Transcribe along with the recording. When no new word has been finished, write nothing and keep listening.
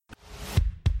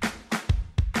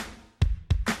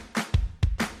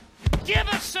Give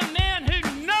us some men who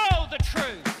know the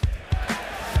truth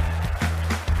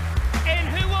and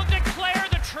who will declare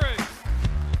the truth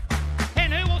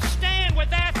and who will stand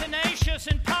with Athanasius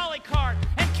and Polycarp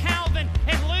and Calvin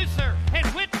and Luther and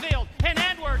Whitefield and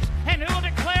Edwards and who will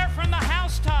declare from the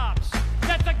housetops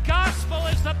that the gospel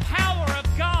is the power of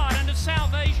God unto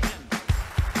salvation.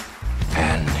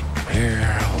 And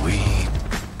here we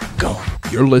go.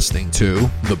 You're listening to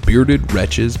the Bearded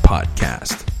Wretches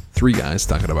podcast. Three guys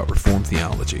talking about Reformed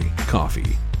theology,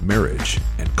 coffee, marriage,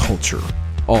 and culture,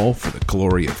 all for the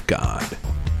glory of God.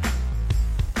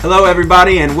 Hello,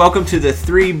 everybody, and welcome to the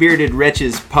Three Bearded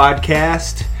Wretches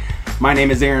podcast. My name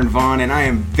is Aaron Vaughn, and I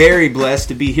am very blessed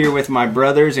to be here with my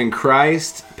brothers in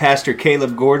Christ, Pastor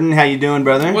Caleb Gordon. How you doing,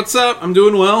 brother? What's up? I'm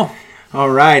doing well. All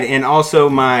right, and also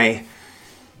my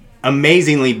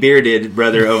amazingly bearded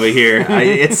brother over here.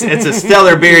 It's a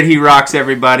stellar beard he rocks,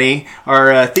 everybody.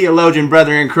 Our theologian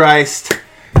brother in Christ,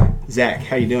 Zach.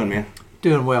 How you doing, man?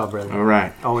 Doing well, brother. All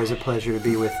right. Always a pleasure to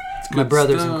be with my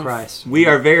brothers in Christ. We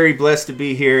are very blessed to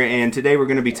be here, and today we're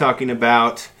going to be talking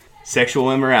about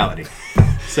sexual immorality.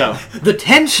 So the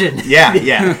tension. Yeah.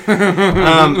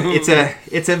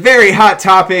 It's a very hot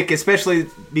topic, especially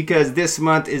because this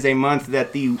month is a month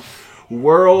that the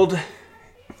world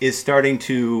is starting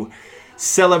to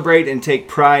celebrate and take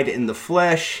pride in the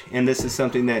flesh, and this is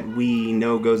something that we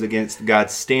know goes against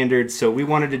God's standards. So we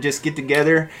wanted to just get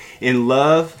together in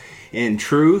love and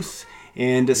truth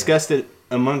and discuss it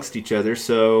amongst each other.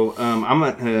 So I'm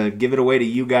going to give it away to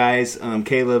you guys.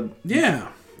 Caleb. Yeah.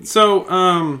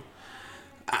 So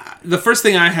the first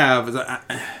thing I have is,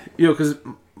 because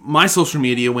my social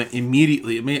media went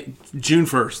immediately, June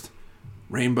 1st,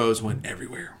 rainbows went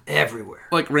everywhere. Everywhere.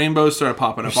 Like rainbows started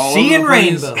popping up all over Seeing the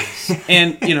place. rainbows.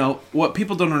 And, what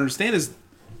people don't understand is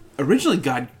originally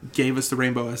God gave us the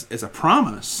rainbow as a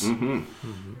promise. Mm-hmm.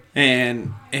 Mm-hmm.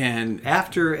 And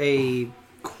after a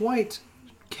quite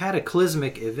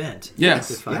cataclysmic event.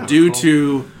 Yes. Due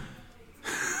to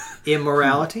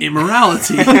immorality.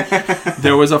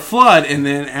 There was a flood, and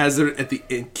then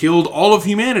it killed all of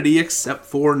humanity except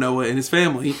for Noah and his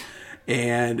family.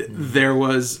 And there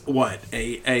was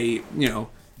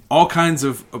all kinds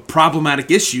of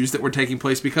problematic issues that were taking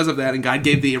place because of that. And God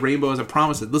gave the rainbow as a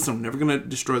promise that, listen, I'm never going to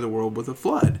destroy the world with a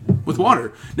flood, with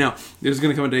water. Now, there's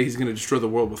going to come a day He's going to destroy the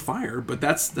world with fire, but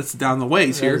that's down the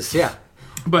ways here. Yeah.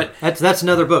 But that's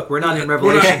another book. We're not in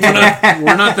Revelation.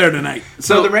 We're not there tonight.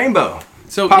 So the rainbow.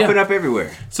 So popping up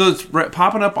everywhere. So it's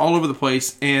popping up all over the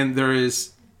place, and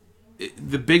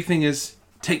the big thing is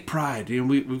take pride.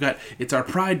 We've got, it's our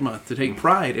Pride Month to take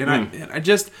pride, and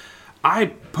I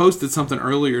posted something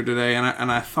earlier today,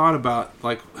 and I thought about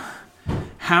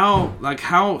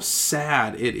how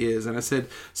sad it is, and I said,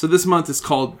 so this month is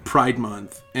called Pride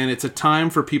Month, and it's a time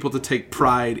for people to take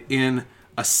pride in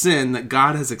a sin that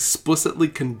God has explicitly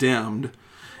condemned.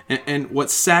 And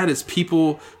what's sad is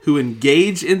people who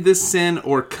engage in this sin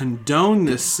or condone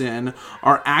this sin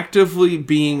are actively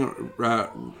being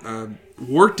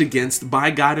worked against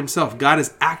by God Himself. God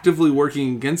is actively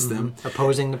working against them,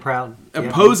 opposing the proud.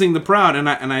 Opposing the proud, and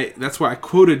I that's why I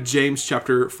quoted James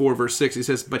chapter 4 verse 6. He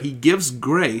says, "But He gives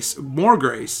grace, more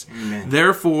grace. Amen.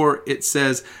 Therefore, it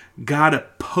says, God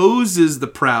opposes the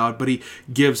proud, but He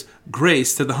gives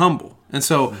grace to the humble." And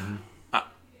so.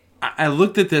 I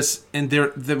looked at this, and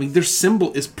their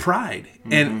symbol is pride.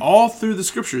 Mm-hmm. And all through the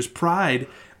scriptures, pride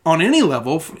on any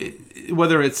level,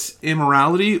 whether it's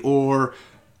immorality or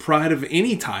pride of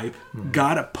any type,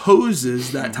 God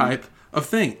opposes that type of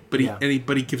thing. But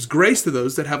He gives grace to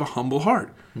those that have a humble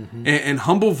heart. Mm-hmm. And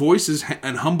humble voices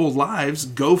and humble lives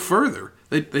go further.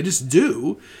 They just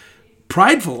do.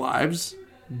 Prideful lives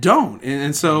don't.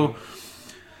 And so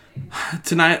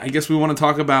tonight, I guess we want to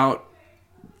talk about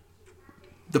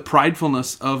the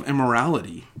pridefulness of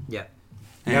immorality. Yeah.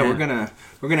 Yeah, we're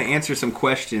gonna answer some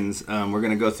questions. We're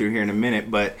gonna go through here in a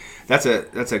minute, but that's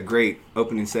a great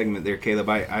opening segment there, Caleb.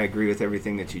 I agree with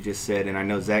everything that you just said, and I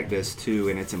know Zach does too.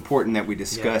 And it's important that we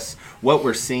discuss what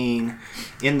we're seeing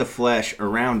in the flesh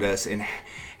around us and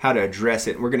how to address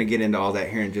it. We're gonna get into all that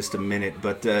here in just a minute.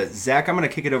 But Zach, I'm gonna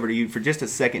kick it over to you for just a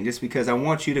second, just because I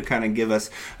want you to kind of give us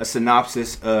a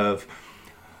synopsis of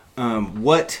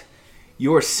what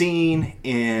you're seeing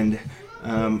in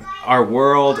our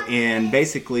world, and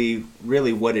basically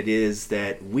really what it is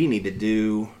that we need to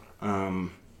do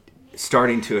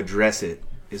starting to address it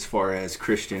as far as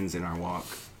Christians in our walk.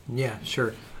 Yeah,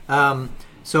 sure.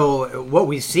 So what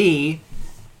we see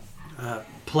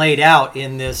played out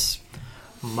in this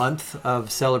month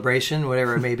of celebration,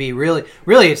 whatever it may be, really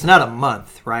it's not a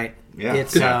month, right? Yeah.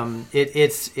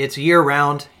 It's year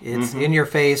round. It's in your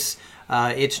face.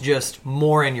 It's just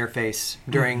more in your face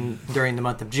during the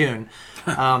month of June.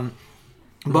 But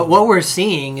what we're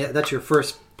seeing, that's your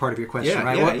first part of your question,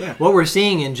 right? What we're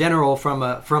seeing in general from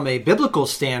a biblical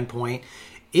standpoint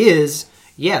is,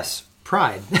 yes,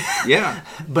 pride. Yeah.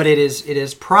 But it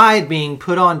is pride being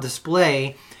put on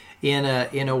display in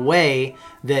a way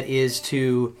that is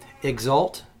to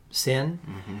exalt sin.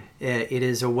 It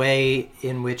is a way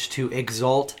in which to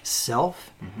exalt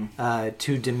self,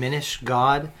 to diminish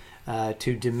God,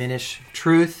 to diminish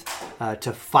truth,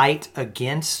 to fight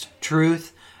against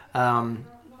truth. And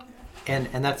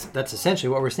that's essentially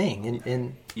what we're seeing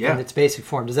in its basic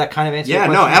form. Does that kind of answer your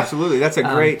question? Yeah, no, absolutely. That's a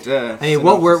great I mean,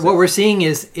 what we're seeing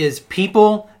is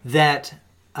people that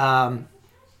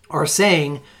are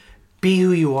saying, be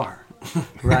who you are.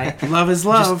 Right? Love is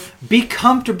love. Just be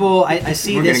comfortable. I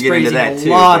see We're this gonna get into phrasing that a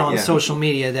lot too, on yeah. social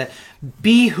media, that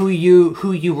be who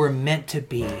you were meant to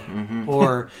be,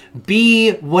 or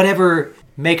be whatever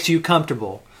makes you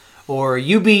comfortable, or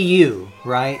you be you,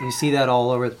 right? You see that all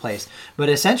over the place. But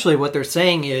essentially what they're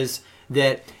saying is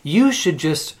that you should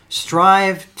just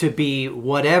strive to be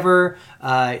whatever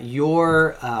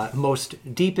your most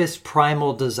deepest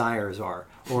primal desires are.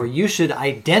 Or you should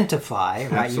identify,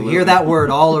 right? Absolutely. You hear that word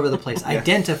all over the place.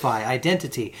 Identify,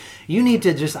 identity. You need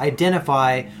to just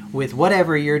identify with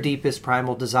whatever your deepest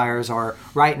primal desires are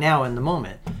right now in the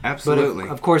moment. Absolutely.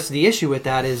 But of course, the issue with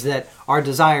that is that our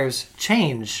desires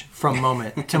change from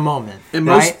moment to moment. And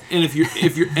right?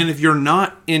 if you're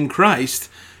not in Christ,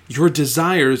 your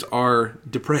desires are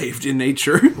depraved in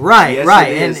nature. Right, Yes,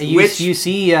 right. it is. And you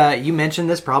see, you mentioned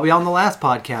this probably on the last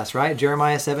podcast, right?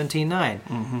 Jeremiah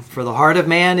 17:9. For the heart of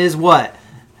man is what?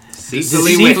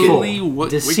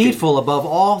 Deceitful above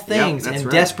all things, that's and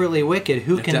right. desperately wicked.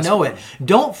 Who can know it?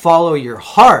 Don't follow your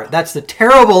heart. That's the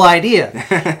terrible idea.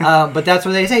 But that's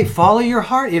what they say. Follow your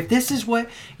heart. If this is what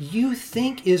you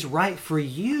think is right for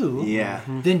you,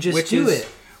 then just do it.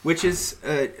 Which is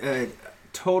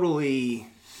totally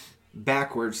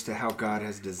backwards to how God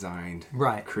has designed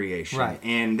creation. Right.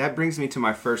 And that brings me to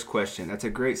my first question. That's a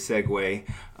great segue.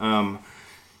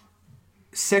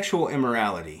 Sexual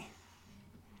immorality.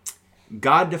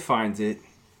 God defines it,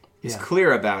 is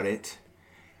clear about it,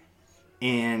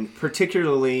 and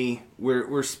particularly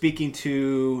we're speaking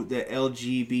to the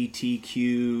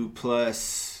LGBTQ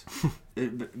plus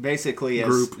basically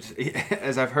Group.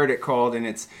 as I've heard it called, and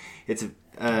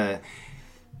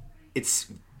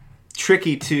it's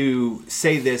tricky to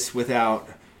say this without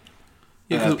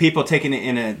people taking it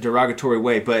in a derogatory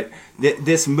way, but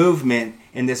this movement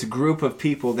and this group of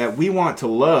people that we want to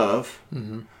love,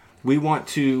 we want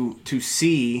to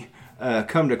see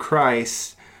come to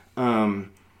Christ, and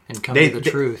come to the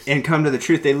truth. And come to the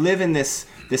truth. They live in this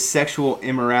sexual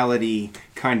immorality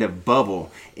kind of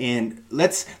bubble, and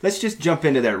let's just jump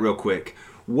into that real quick.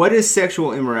 What is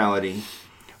sexual immorality,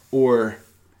 or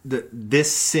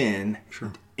this sin?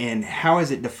 Sure. And how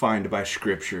is it defined by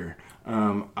Scripture?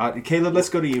 Caleb, let's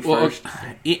go to you first.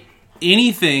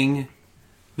 Anything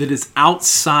that is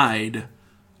outside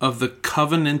of the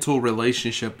covenantal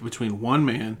relationship between one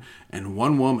man and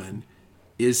one woman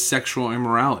is sexual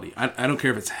immorality. I don't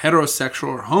care if it's heterosexual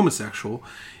or homosexual.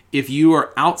 If you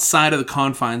are outside of the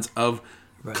confines of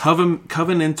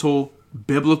covenantal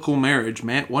biblical marriage,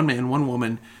 one man, one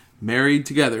woman, married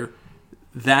together,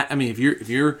 if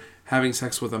you're having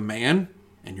sex with a man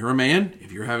and you're a man,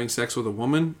 if you're having sex with a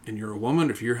woman and you're a woman,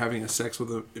 if you're a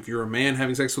man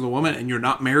having sex with a woman and you're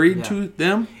not married to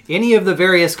them, any of the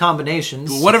various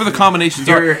combinations, whatever the combinations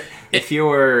are. If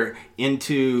you're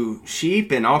into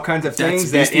sheep and all kinds of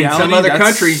things that in some other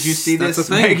countries you see this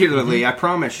regularly, I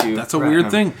promise you. That's a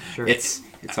weird thing. Sure. It's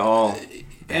all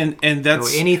and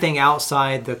that's anything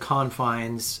outside the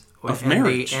confines of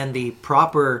marriage and the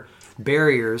proper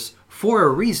barriers for a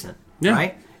reason,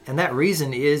 right? And that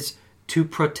reason is to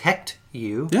protect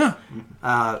you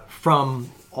from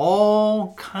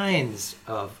all kinds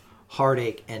of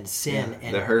heartache and sin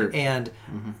and the hurt. And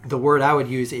the word I would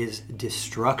use is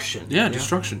destruction.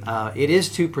 Destruction. It is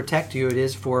to protect you. It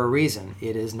is for a reason.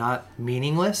 It is not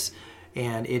meaningless,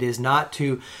 and it is not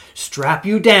to strap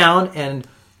you down and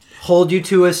hold you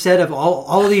to a set of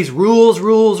all of these rules.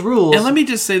 And let me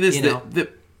just say this: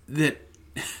 that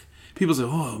people say,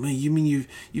 "Oh man, you mean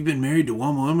you've been married to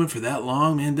one woman for that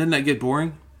long, man? Doesn't that get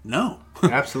boring?" No,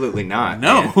 absolutely not.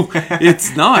 No,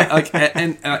 it's not. Not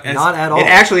at all. It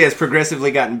actually has progressively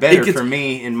gotten better for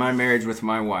me in my marriage with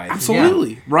my wife.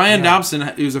 Absolutely. Yeah. Ryan Dobson,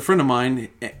 who's a friend of mine,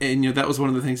 and that was one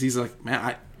of the things. He's like,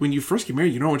 man, when you first get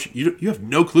married, you know what you have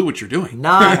no clue what you're doing.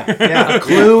 Not a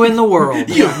clue in the world.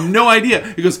 You have no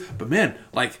idea. He goes, but man,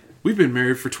 like we've been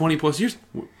married for 20 plus years.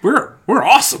 We're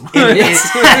awesome. And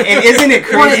isn't it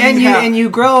crazy? Well, and you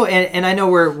grow, and I know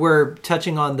we're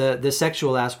touching on the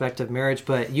sexual aspect of marriage,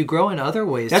 but you grow in other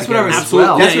ways. That's what I was. as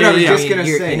well. That's what I was just going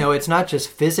to say. You know, it's not just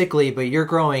physically, but you're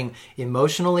growing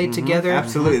emotionally together.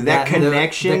 Absolutely, that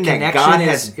connection that God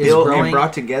has built and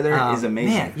brought together is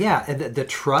amazing. Man, yeah, and the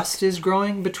trust is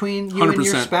growing between you and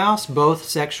your 100%. spouse, both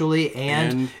sexually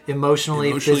and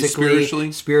emotionally, spiritually.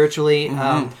 physically, spiritually.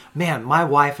 Man, my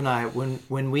wife and I,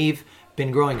 when we've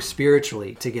been growing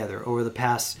spiritually together over the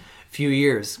past few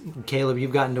years, Caleb,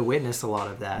 you've gotten to witness a lot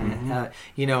of that.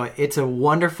 You know, it's a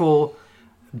wonderful,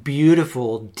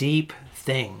 beautiful, deep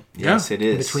thing. Yes, it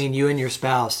is. Between you and your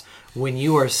spouse, when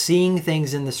you are seeing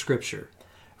things in the Scripture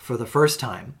for the first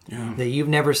time that you've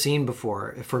never seen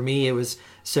before. For me, it was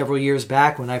several years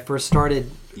back when I first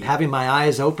started having my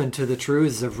eyes open to the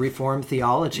truths of Reformed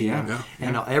theology and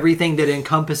everything that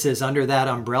encompasses under that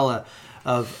umbrella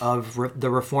of the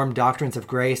Reformed doctrines of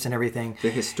grace and everything. The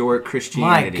historic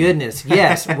Christianity. My goodness,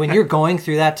 yes. When you're going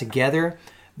through that together,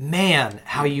 man,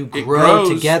 how you grow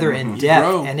together in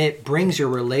depth, and it brings your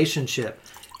relationship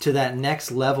to that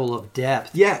next level of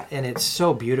depth. Yeah. And it's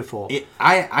so beautiful.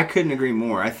 I couldn't agree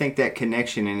more. I think that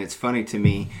connection, and it's funny to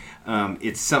me,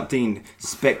 it's something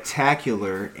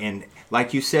spectacular. And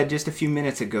like you said just a few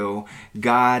minutes ago,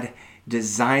 God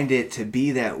designed it to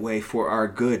be that way for our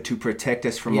good, to protect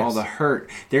us from all the hurt.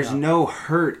 There's no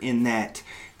hurt in that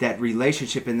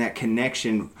relationship and that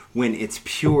connection when it's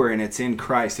pure and it's in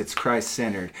Christ, it's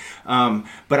Christ-centered.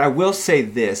 But I will say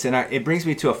this, and it brings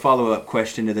me to a follow-up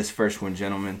question to this first one,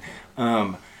 gentlemen.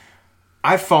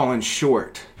 I've fallen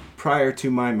short prior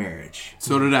to my marriage.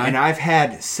 So did I. And I've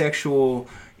had sexual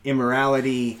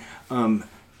immorality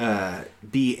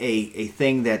be a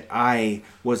thing that I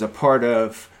was a part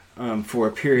of for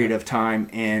a period of time,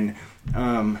 and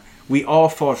we all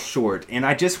fall short. And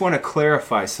I just want to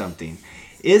clarify something.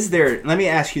 Let me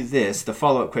ask you this, the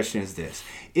follow-up question is this.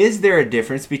 Is there a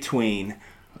difference between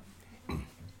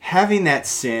having that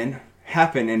sin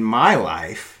happen in my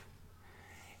life,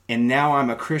 and now I'm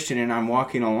a Christian and I'm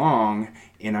walking along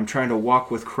and I'm trying to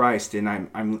walk with Christ and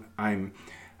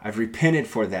I've repented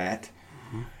for that,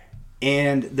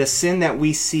 and the sin that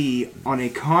we see on a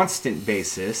constant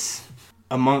basis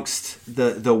amongst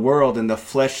the world and the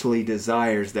fleshly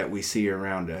desires that we see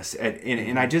around us?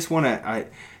 And I just want to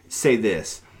say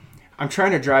this. I'm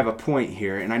trying to drive a point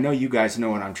here, and I know you guys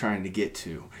know what I'm trying to get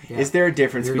to. Yeah. Is there a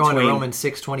difference between... You're going to Romans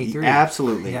 6:23.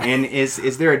 Absolutely. Yeah. And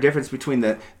is there a difference between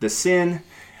the sin,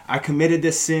 I committed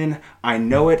this sin, I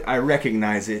know it, I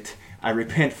recognize it, I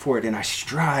repent for it, and I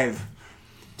strive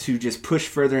to just push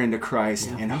further into Christ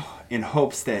in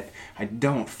hopes that I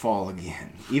don't fall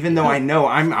again. Even though I know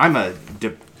I'm a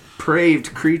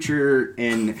depraved creature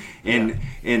and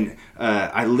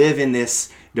I live in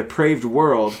this depraved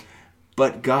world,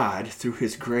 but God, through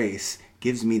His grace,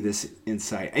 gives me this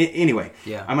insight. Anyway,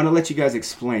 I'm going to let you guys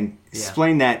explain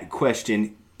that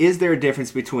question. Is there a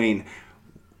difference between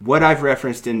what I've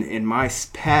referenced in my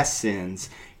past sins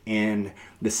and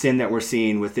the sin that we're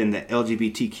seeing within the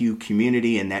LGBTQ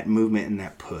community and that movement and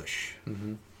that push?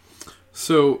 Mm-hmm.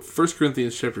 So 1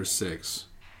 Corinthians chapter 6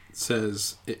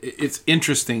 says, it's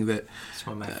interesting that... It's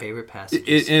one of my favorite passages.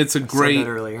 It's a great... I said that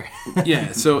earlier.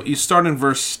 Yeah, so you start in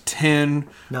verse 10,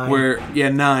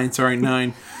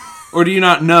 9. Or do you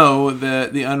not know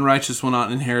that the unrighteous will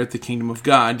not inherit the kingdom of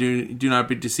God? Do not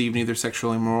be deceived, neither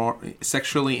sexually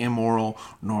immoral,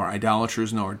 nor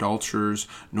idolaters, nor adulterers,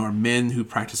 nor men who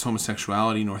practice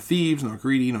homosexuality, nor thieves, nor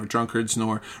greedy, nor drunkards,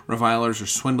 nor revilers or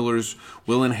swindlers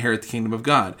will inherit the kingdom of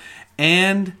God.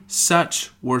 And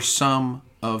such were some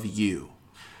of you.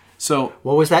 So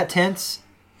what was that tense?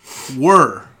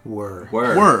 Were.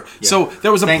 Yeah. So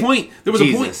there was a point.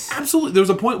 Jesus. There was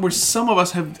a point where some of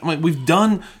us we've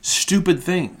done stupid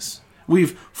things.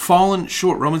 We've fallen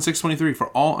short. Romans 6:23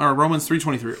 or Romans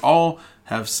 3:23. All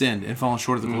have sinned and fallen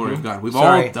short of the glory of God. We've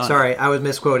all done. Sorry, I was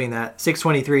misquoting that.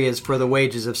 6:23 is for the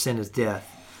wages of sin is death,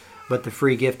 but the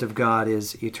free gift of God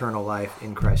is eternal life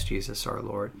in Christ Jesus our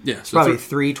Lord. Yeah, so probably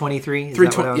 3:23.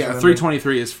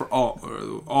 3:23 is for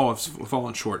all have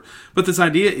fallen short. But this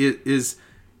idea is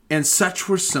and such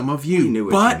were some of you,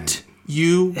 but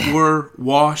you were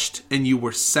washed and you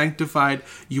were sanctified,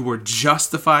 you were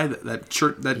justified. That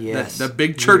church, that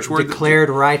big church word, declared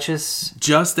righteous,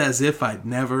 just as if I'd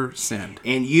never sinned.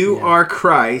 And you are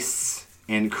Christ's,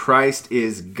 and Christ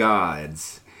is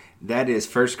God's. That is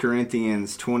 1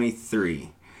 Corinthians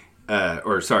 23,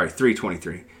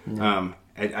 3:23. No.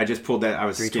 I just pulled that. I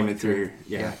was skimming through.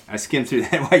 I skimmed through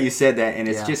that while you said that, and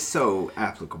it's just so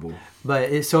applicable.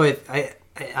 But so if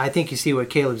I think you see what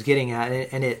Caleb's getting at,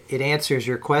 and it answers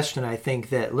your question. I think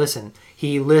that, listen,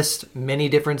 he lists many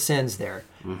different sins there.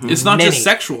 It's not just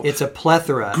sexual. It's a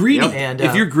plethora. Greedy. Yep. And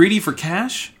if you're greedy for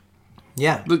cash,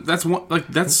 yeah, that's one of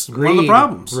greed, the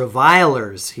problems.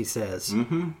 Revilers, he says.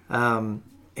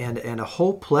 And a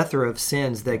whole plethora of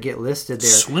sins that get listed there.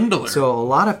 Swindler. So a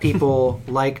lot of people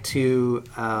like to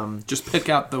just pick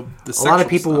out the a lot of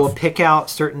people stuff. will pick out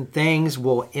certain things,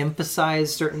 will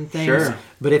emphasize certain things. Sure.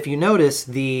 But if you notice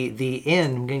the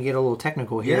end, I'm going to get a little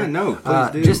technical here. Yeah, no,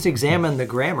 please do. Just examine the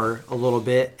grammar a little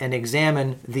bit and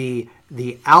examine the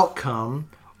outcome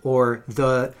or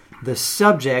the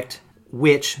subject,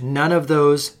 which none of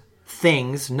those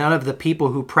things, none of the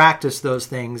people who practice those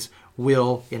things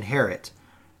will inherit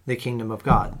the kingdom of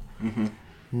God.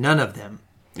 None of them.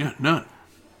 Yeah, none.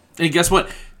 And guess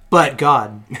what? But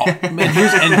God. And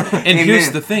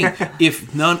here's the thing: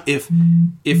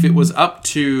 if it was up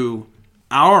to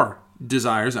our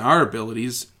desires, our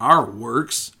abilities, our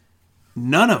works,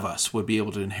 none of us would be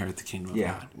able to inherit the kingdom of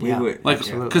God. We would. Like,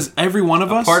 because every one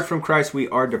of us, apart from Christ, we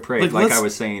are depraved. Like I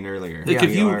was saying earlier. Like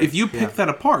if you pick that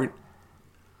apart,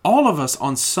 all of us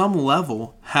on some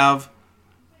level have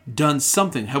done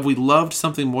something. Have we loved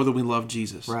something more than we love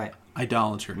Jesus? Right.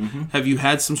 Idolatry. Have you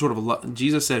had some sort of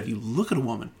Jesus said, if you look at a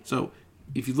woman, so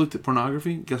if you looked at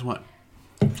pornography, guess what?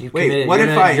 Wait, what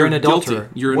if you're an adulterer?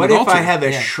 What if I have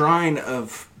a shrine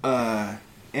of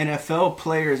NFL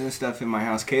players and stuff in my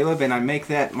house, Caleb, and I make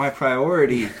that my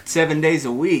priority 7 days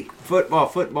a week?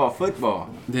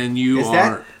 Football. Then you Is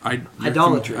are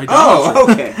idolatry.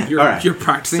 Oh, okay. You're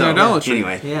practicing idolatry.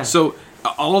 Anyway. Yeah. So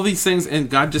all of these things,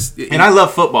 and God just... And I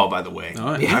love football, by the way.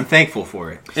 Oh, yeah. I'm thankful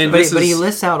for it. And But he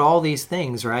lists out all these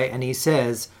things, right? And he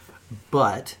says,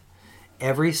 but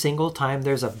every single time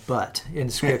there's a but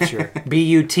in Scripture,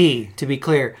 B-U-T, to be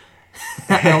clear.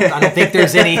 I don't think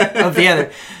there's any of the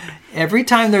other. Every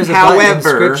time there's a but in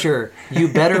Scripture, you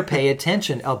better pay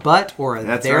attention. A but or a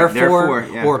therefore,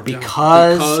 or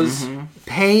because.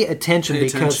 Pay attention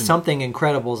because something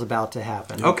incredible is about to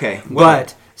happen. Okay.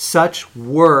 But such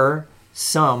were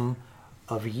some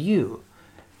of you.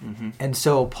 And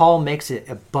so Paul makes it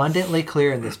abundantly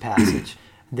clear in this passage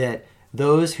that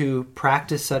those who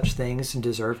practice such things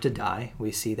deserve to die.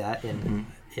 We see that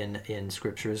in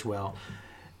Scripture as well.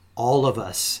 All of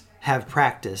us have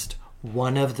practiced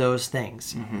one of those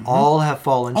things. All have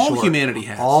fallen short. All humanity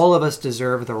has. All of us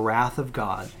deserve the wrath of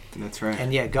God. That's right.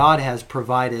 And yet God has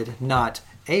provided not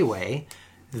a way,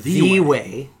 the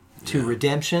way to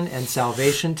redemption and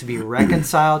salvation, to be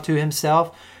reconciled to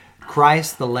himself.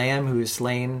 Christ, the Lamb who is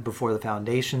slain before the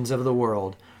foundations of the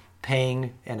world,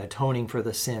 paying and atoning for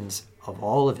the sins of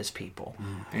all of his people.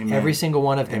 Amen. Every single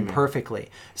one of them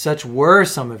perfectly. Such were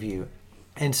some of you.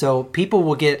 And so people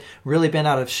will get really bent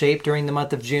out of shape during the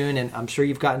month of June, and I'm sure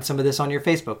you've gotten some of this on your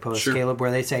Facebook post, Caleb,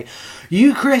 where they say,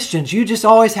 you Christians, you just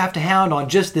always have to hound on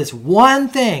just this one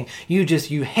thing. You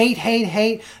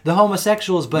hate the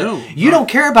homosexuals, but you don't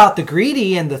care about the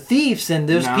greedy and the thieves and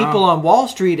those people on Wall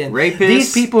Street and rapists,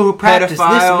 these people who practice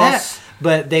pedophiles. this and that.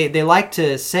 But they like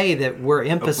to say that we're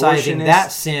emphasizing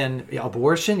that sin.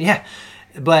 Abortion,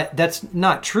 but that's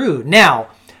not true. Now,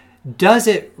 does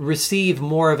it receive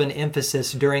more of an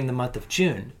emphasis during the month of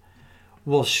June?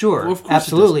 Well, sure, of course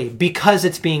absolutely, because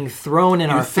it's being thrown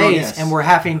in our face, and we're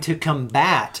having to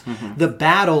combat the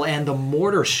battle and the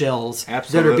mortar shells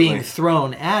that are being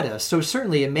thrown at us. So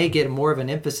certainly it may get more of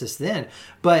an emphasis then,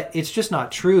 but it's just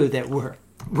not true that we're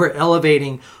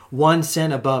elevating one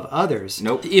sin above others.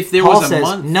 Nope. If there Paul was a says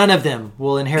month, none of them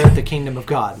will inherit the kingdom of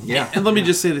God. Yeah. And let me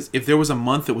just say this: if there was a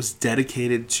month that was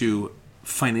dedicated to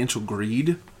financial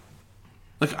greed,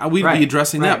 like we'd be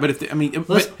addressing that. But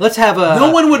Let's have a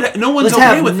no one's let's okay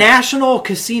have with National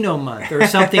Casino Month or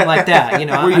something like that. You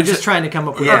know, I'm just trying to come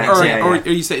up with an example.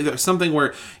 Or you say there's something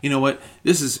where, you know what,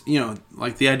 this is,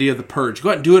 like the idea of the purge. Go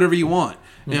out and do whatever you want.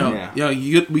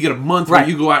 We get a month where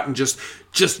you go out and just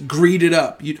greed it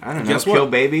up. I don't know, kill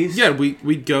babies. Yeah,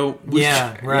 we'd go.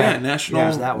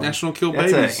 National kill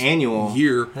babies. That's an annual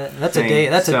year. That's a day.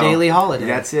 That's a daily holiday.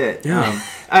 That's it. Yeah.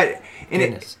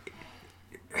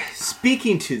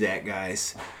 Speaking to that,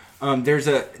 guys, there's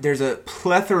a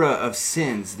plethora of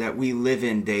sins that we live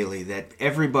in daily, that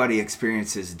everybody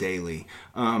experiences daily.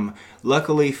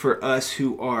 Luckily for us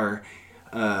who are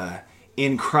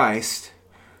in Christ,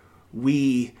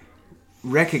 we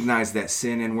recognize that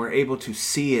sin and we're able to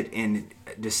see it and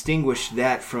distinguish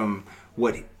that from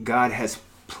what God has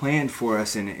planned for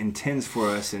us and intends for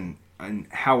us and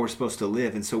how we're supposed to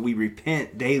live. And so we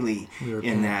repent daily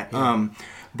in that. Yeah.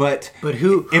 But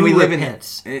who we live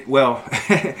repents?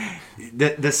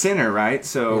 the sinner, right?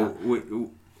 So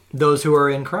those who are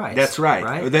in Christ. That's right.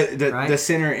 Right? The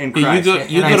sinner in Christ.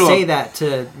 And I say that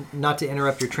to not to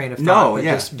interrupt your train of thought, but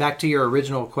just back to your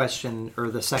original question, or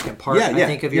the second part, I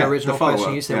think, of your original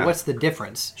question. You said, what's the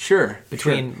difference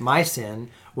between my sin,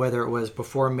 whether it was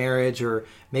before marriage, or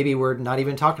maybe we're not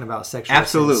even talking about sexual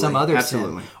sin, some other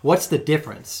sin. What's the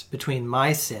difference between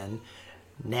my sin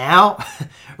now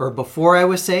or before I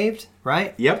was saved,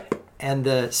 right? Yep. And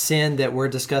the sin that we're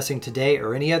discussing today,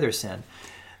 or any other sin?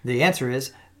 The answer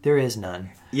is, there is none.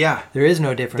 Yeah. There is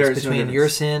no difference between your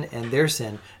sin and their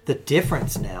sin. The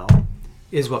difference now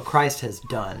is what Christ has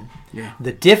done. Yeah.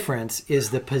 The difference is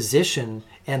the position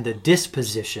and the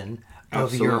disposition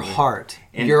of your heart.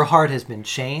 And your heart has been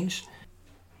changed.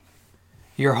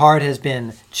 Your heart has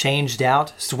been changed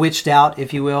out, switched out,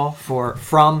 if you will,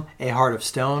 from a heart of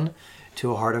stone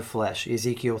to a heart of flesh.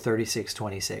 Ezekiel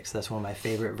 36:26. That's one of my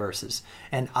favorite verses.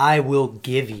 And I will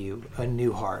give you a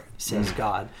new heart, says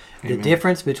God. The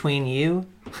difference between you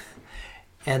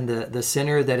and the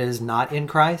sinner that is not in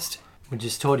Christ, we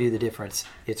just told you the difference.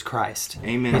 It's Christ.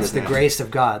 Amen. It's the grace of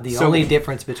God. The only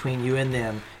difference between you and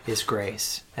them is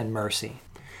grace and mercy.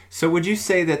 So would you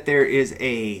say that there is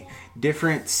a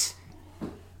difference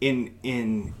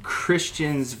in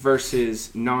Christians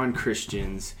versus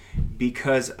non-Christians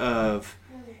because of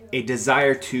a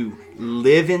desire to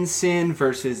live in sin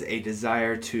versus a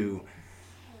desire to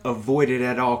avoid it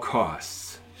at all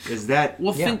costs? Is that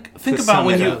think about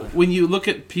when you look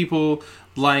at people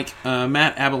like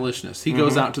Matt Abolitionist. He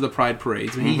goes out to the Pride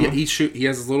parades. And he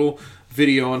has his little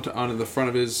video onto the front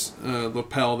of his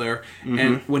lapel there,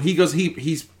 and when he goes,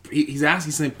 he's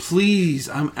asking, saying, "Please,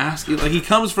 I'm asking." Like, he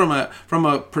comes from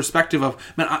a perspective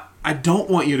of, man, I don't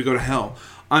want you to go to hell.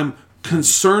 I'm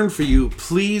concerned for you.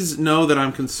 Please know that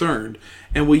I'm concerned.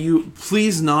 And will you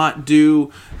please not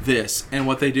do this? And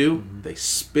what they do, they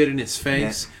spit in his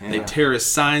face. They tear his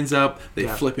signs up. They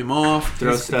flip him off.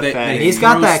 Throw stuff at him. He's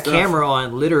got that camera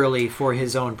on literally for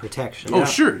his own protection. Oh,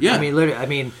 sure, yeah. I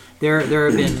mean, there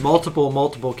have been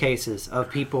multiple cases of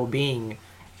people being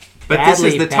But this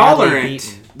is the tolerant.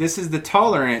 Beaten. This is the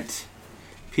tolerant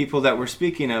people that we're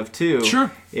speaking of too.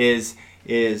 Sure. Is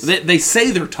they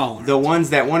say they're tolerant. The ones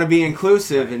that want to be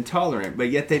inclusive and tolerant, but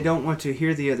yet they don't want to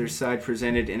hear the other side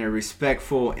presented in a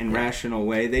respectful and rational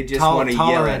way. They just want to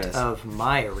yell at us. Of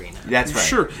my arena. That's right.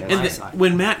 Sure.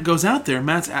 When Matt goes out there,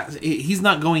 he's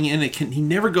not going in. He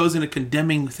never goes in a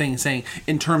condemning thing, saying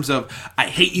in terms of, I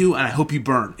hate you and I hope you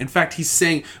burn. In fact, he's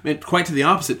saying quite to the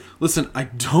opposite. Listen, I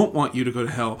don't want you to go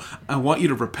to hell. I want you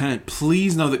to repent.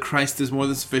 Please know that Christ is more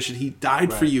than sufficient. He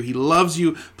died for you. He loves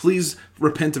you. Please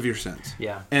repent of your sins.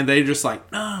 Yeah. And they're just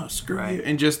like, no, screw you.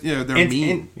 And just, they're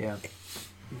mean.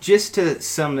 Just to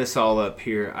sum this all up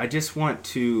here, I just want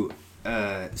to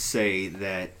say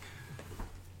that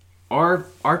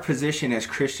our position as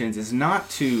Christians is not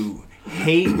to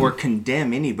hate or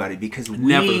condemn anybody, because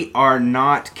we are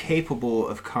not capable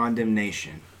of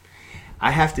condemnation.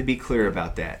 I have to be clear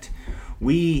about that.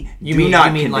 You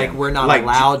mean like we're not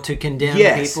allowed to condemn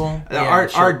people?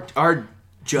 Our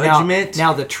judgment.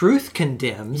 Now the truth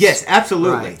condemns. Yes,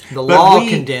 absolutely. Right. The law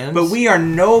condemns. But we are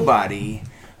nobody.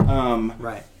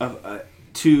 Right.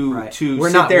 We're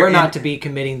not to be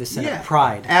committing the sin of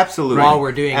pride. Absolutely. While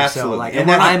we're doing so, like, and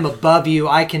I'm above you,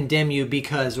 I condemn you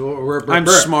because I'm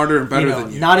smarter and better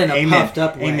than you. Not in a puffed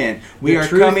up way. Amen. We are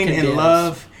coming in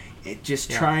love, just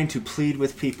trying to plead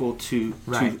with people to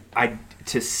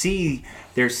see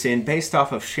their sin based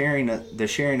off of the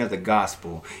sharing of the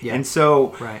gospel. Yeah. And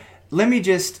so, let me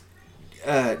just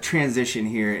transition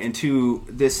here into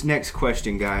this next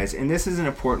question, guys. And this is an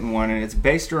important one, and it's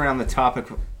based around the topic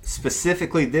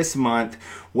specifically this month,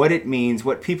 what it means,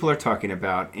 what people are talking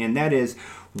about, and that is,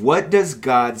 what does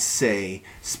God say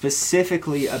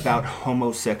specifically about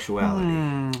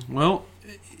homosexuality? Well,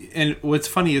 and what's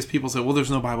funny is people say, well,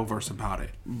 there's no Bible verse about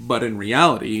it. But in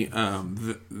reality,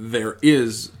 there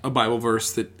is a Bible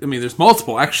verse there's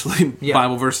multiple, actually,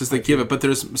 Bible verses that give it. But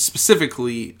there's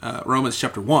specifically Romans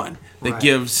chapter 1 that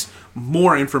gives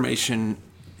more information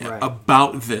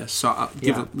about this. So I'll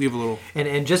give a little...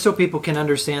 And just so people can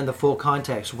understand the full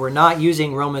context, we're not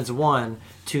using Romans 1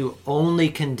 to only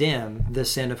condemn the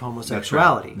sin of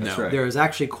homosexuality. That's right. There is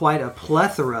actually quite a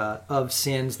plethora of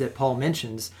sins that Paul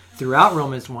mentions throughout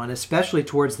Romans 1, especially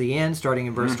towards the end, starting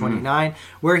in verse 29,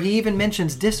 where he even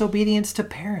mentions disobedience to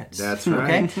parents. That's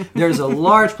right. Okay? There's a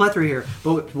large plethora here.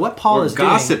 But what Paul is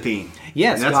gossiping. doing...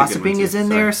 Yes, gossiping is in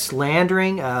there,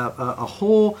 slandering, a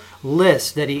whole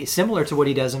list that similar to what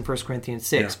he does in 1 Corinthians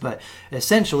 6. Yeah. But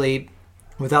essentially,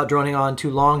 without droning on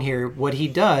too long here, what he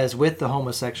does with the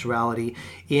homosexuality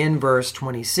in verse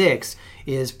 26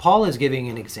 is Paul is giving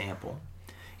an example.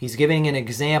 He's giving an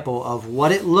example of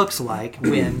what it looks like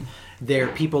when their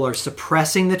people are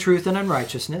suppressing the truth and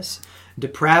unrighteousness.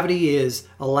 Depravity is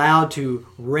allowed to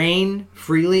reign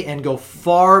freely and go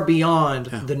far beyond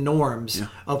the norms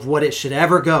of what it should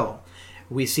ever go.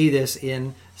 We see this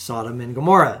in Sodom and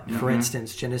Gomorrah, for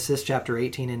instance, Genesis chapter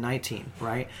 18 and 19,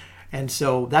 right? And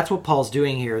so that's what Paul's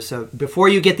doing here. So before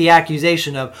you get the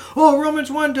accusation of,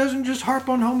 Romans 1 doesn't just harp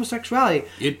on homosexuality.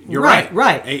 You're right.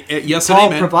 Right. Yes, Paul and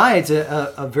amen. provides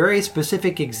a very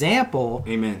specific example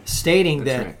stating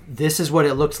That's that right. this is what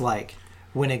it looks like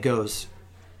when it goes.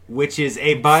 Which is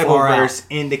a Bible Far out. verse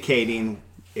indicating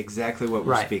exactly what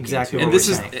we're speaking exactly to. what And this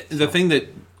is saying. the thing that,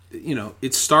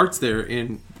 it starts there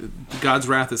in God's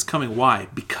wrath is coming. Why?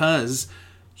 Because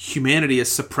humanity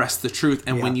has suppressed the truth.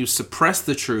 And when you suppress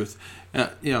the truth, I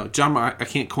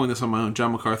can't coin this on my own.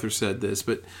 John MacArthur said this,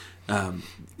 but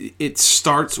it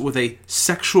starts with a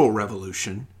sexual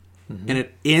revolution and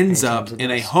it ends up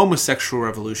in a homosexual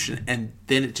revolution, and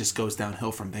then it just goes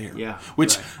downhill from there. Yeah.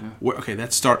 Which,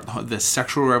 the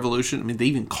sexual revolution, I mean, they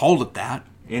even called it that.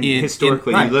 And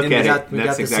historically, you look at it,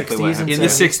 that's exactly what happened. In the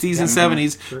 60s and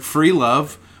 70s, free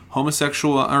love,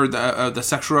 homosexual, or the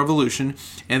sexual revolution,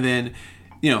 and then,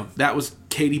 that was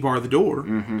Katie bar the door. I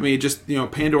mean,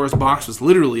 Pandora's box was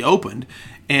literally opened,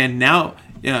 and now,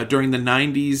 during the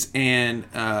 90s and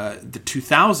the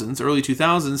 2000s, early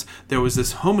 2000s, there was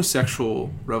this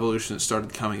homosexual revolution that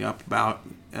started coming up about,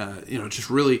 just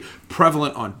really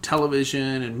prevalent on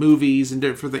television and movies and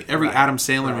different things. Every Adam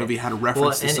Sandler movie had a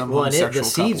reference to some homosexual the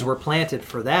seeds couple. were planted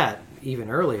for that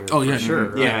even earlier. Oh, yeah, for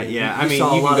sure. Yeah, right? yeah. You I mean,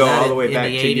 saw you a lot can of go that all the way in back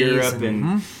the to 80s Europe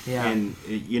and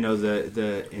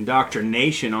the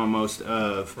indoctrination almost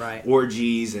of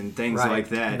orgies and things like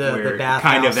that, The where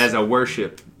bathhouse. kind of as a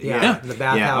worship. the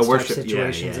bathhouse a worship type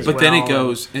situations as But then it well.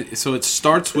 goes, so it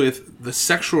starts with the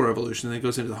sexual revolution, then it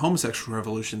goes into the homosexual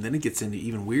revolution, then it gets into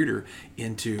even weirder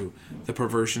into the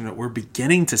perversion that we're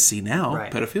beginning to see now,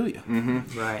 pedophilia.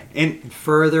 Right. And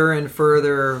further and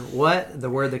further, the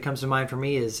word that comes to mind for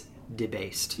me is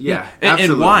debased. yeah, And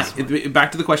absolutely. why?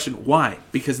 Back to the question, why?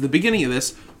 Because at the beginning of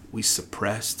this, we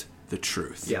suppressed the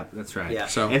truth. Yeah, that's right. Yeah.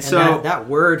 So- And so that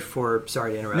word for,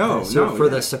 sorry to interrupt. No, so no, for yeah,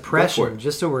 the go suppression, for it.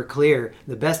 just so we're clear,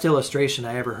 the best illustration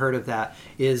I ever heard of that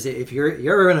is if you're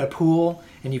ever in a pool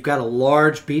and you've got a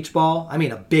large beach ball, I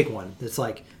mean a big one that's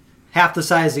like half the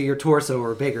size of your torso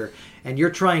or bigger, and you're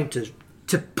trying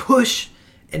to push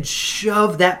and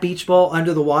shove that beach ball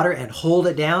under the water and hold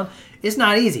it down. It's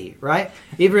not easy, right?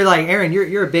 If you're like, Aaron,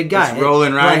 you're a big guy. It's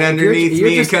rolling right underneath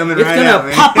me and coming right out, man.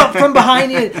 It's going to pop up from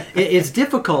behind you. It's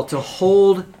difficult to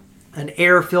hold an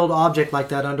air-filled object like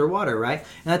that underwater, right?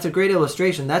 And that's a great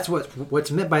illustration. That's what's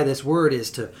meant by this word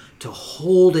is to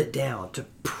hold it down, to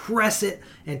press it,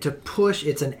 and to push.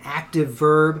 It's an active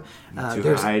verb.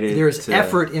 There's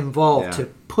effort involved to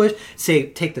push.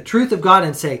 Take the truth of God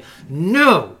and say,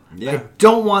 no, I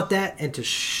don't want that, and to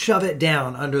shove it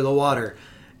down under the water.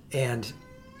 And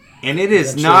it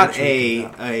is not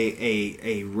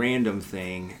a random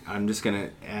thing. I'm just going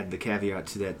to add the caveat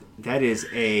to that. That is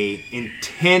a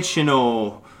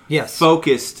intentional,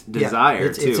 focused desire.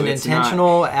 It's an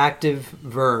intentional, active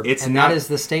verb. That is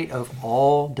the state of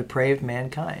all depraved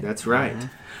mankind. That's right.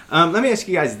 Let me ask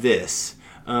you guys this.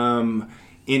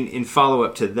 In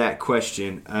follow-up to that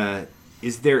question,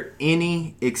 is there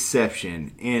any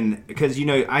exception? Because,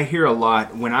 I hear a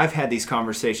lot when I've had these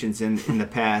conversations in the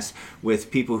past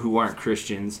with people who aren't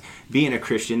Christians. Being a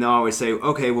Christian, they'll always say,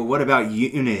 okay, well, what about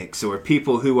eunuchs or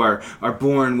people who are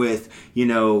born with,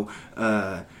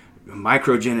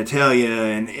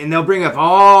 microgenitalia? And they'll bring up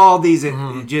all these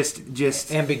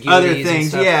just ambiguities other and stuff.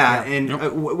 stuff. Yeah.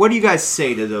 And what do you guys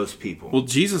say to those people? Well,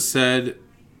 Jesus said,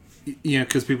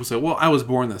 because people say, well, I was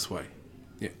born this way.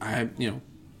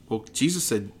 Well, Jesus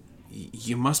said,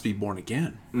 you must be born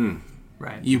again.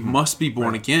 Right. You must be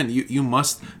born again. You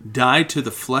must die to the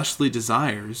fleshly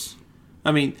desires.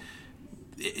 I mean,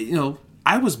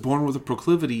 I was born with a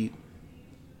proclivity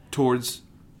towards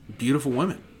beautiful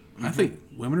women. I think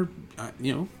women are,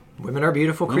 Women are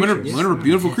beautiful creatures. Women are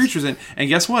beautiful creatures, and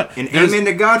guess what? And amen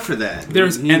to God for that.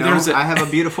 I have a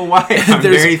beautiful wife. I'm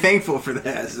very thankful for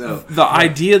that. So the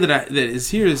idea that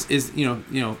is here is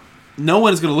no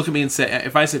one is going to look at me and say,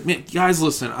 if I said, man, guys,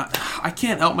 listen, I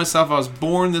can't help myself. I was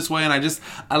born this way, and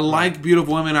I like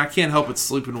beautiful women. I can't help but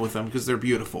sleeping with them because they're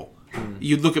beautiful.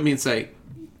 You'd look at me and say,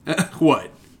 what?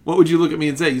 What would you look at me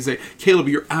and say? You say, Caleb,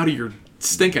 you're out of your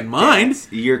stinking mind.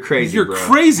 You're crazy. You're bro.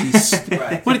 crazy.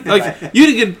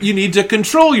 You need to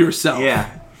control yourself.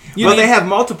 Yeah. They have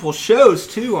multiple shows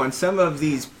too on some of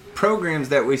these programs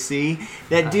that we see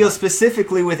that deal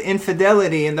specifically with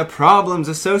infidelity and the problems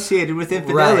associated with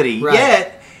infidelity.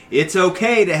 Right. it's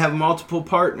okay to have multiple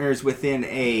partners within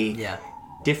a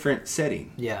different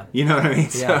setting. Yeah. You know what I mean?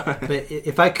 Yeah. So, But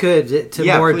if I could,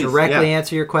 to more directly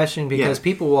answer your question, because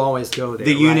people will always go there.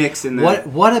 The eunuchs and the...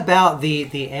 What about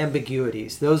the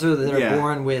ambiguities? Those are that are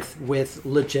born with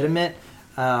legitimate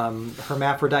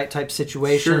hermaphrodite type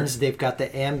situations. Sure. They've got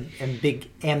the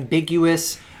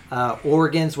ambiguous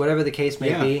organs, whatever the case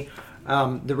may be.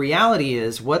 The reality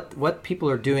is what people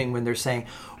are doing when they're saying,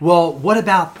 well, what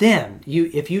about them?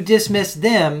 If you dismiss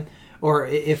them, or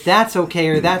if that's okay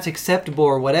or that's acceptable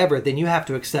or whatever, then you have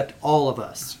to accept all of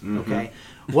us. Okay?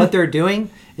 What they're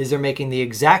doing is they're making the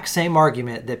exact same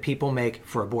argument that people make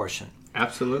for abortion.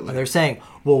 Absolutely. And they're saying,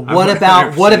 well, what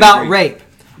about rape?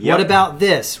 Yep. What about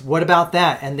this? What about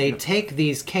that? And they take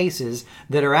these cases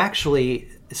that are actually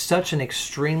such an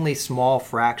extremely small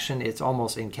fraction, it's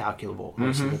almost incalculable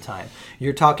most of the time.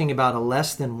 You're talking about a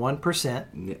less than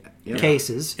 1%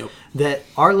 cases that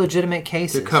are legitimate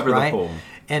cases. To cover right? the whole.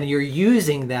 And you're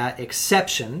using that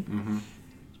exception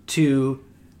to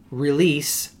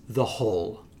release the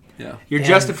whole. Yeah. You're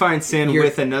justifying sin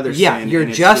with another sin. Yeah, you're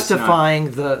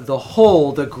justifying the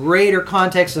whole, the greater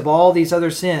context of all these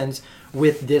other sins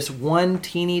with this one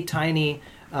teeny tiny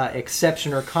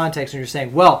exception or context. And you're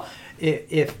saying, well,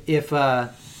 if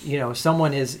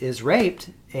someone is raped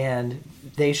and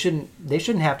they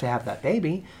shouldn't have to have that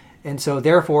baby, and so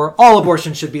therefore all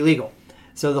abortion should be legal.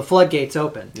 So the floodgates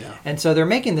open. Yeah. And so they're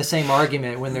making the same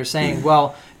argument when they're saying,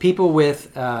 well, people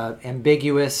with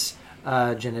ambiguous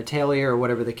genitalia or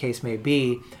whatever the case may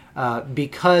be,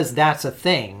 because that's a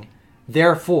thing,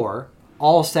 therefore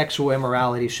all sexual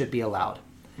immorality should be allowed.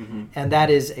 And that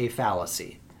is a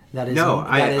fallacy. That is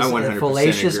a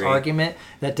fallacious agree. Argument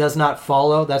that does not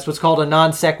follow. That's what's called a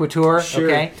non sequitur.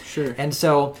 Sure. And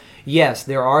so, yes,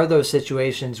 there are those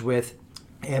situations with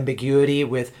ambiguity,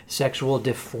 with sexual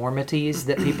deformities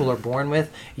that people are born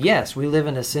with. Yes, we live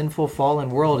in a sinful,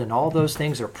 fallen world, and all those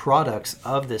things are products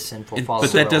of this sinful, fallen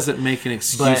world. But that doesn't make an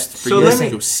excuse for you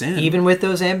to sin. Even with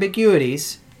those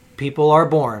ambiguities, people are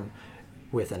born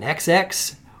with an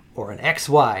XX or an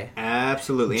XY.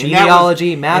 Absolutely.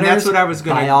 Genealogy matters. And that's what I was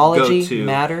going to biology go to.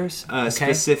 Matters.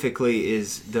 Specifically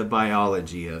is the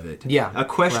biology of it. Yeah. A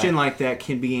question like that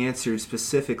can be answered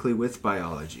specifically with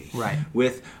biology. Right.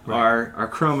 With our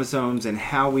chromosomes and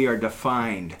how we are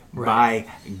defined by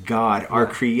God, our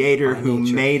Creator, who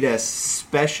made us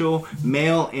special,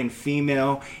 male and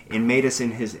female, and made us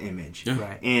in His image. Yeah.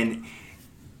 Right. And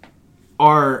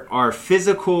our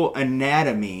physical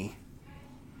anatomy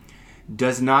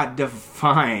does not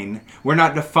define, we're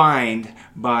not defined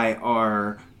by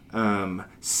our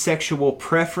sexual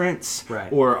preference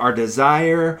or our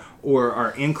desire or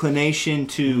our inclination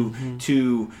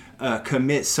to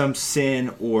commit some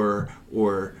sin or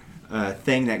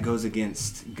thing that goes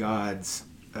against God's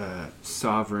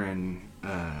sovereign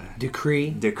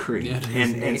decree. Yeah.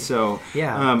 And so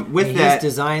with and that, He's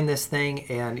designed this thing,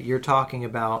 and you're talking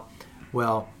about,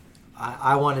 well,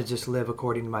 I want to just live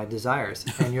according to my desires.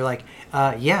 And you're like,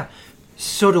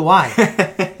 so do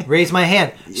I. Raise my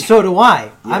hand. So do I.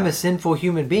 Yeah. I'm a sinful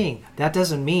human being. That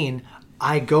doesn't mean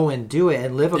I go and do it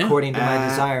and live according to my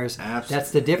desires. Absolutely. That's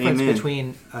the difference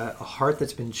between a heart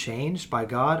that's been changed by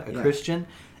God, a Christian,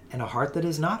 and a heart that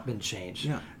has not been changed.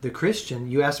 Yeah. The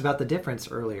Christian, you asked about the difference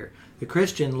earlier. The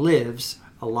Christian lives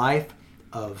a life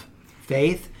of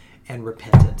faith and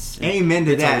repentance. Amen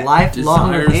to that. It's a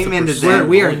lifelong. Amen to that.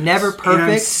 We are never perfect.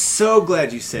 And I'm so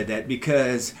glad you said that,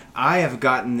 because I have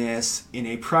gotten this in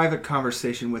a private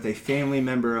conversation with a family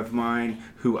member of mine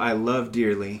who I love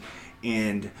dearly,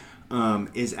 and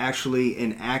is actually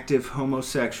an active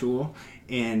homosexual,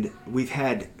 and we've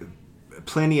had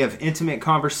plenty of intimate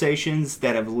conversations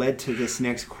that have led to this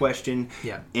next question.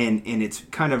 Yeah. And it's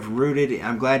kind of rooted.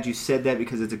 I'm glad you said that,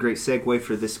 because it's a great segue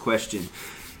for this question.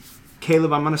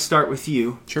 Caleb, I'm going to start with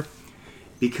you. Sure.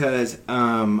 Because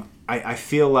I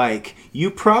feel like you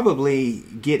probably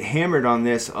get hammered on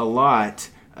this a lot,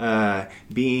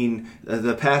 being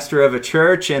the pastor of a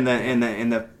church and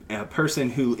the person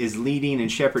who is leading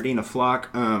and shepherding a flock,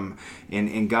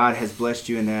 and God has blessed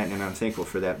you in that, and I'm thankful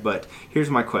for that. But here's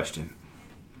my question.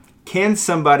 Can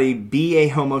somebody be a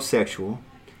homosexual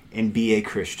and be a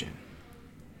Christian?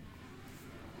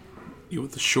 You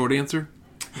want the short answer?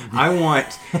 I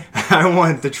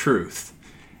want the truth.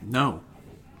 No,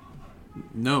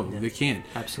 they can't.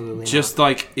 Absolutely Just not.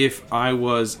 like if I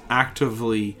was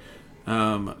actively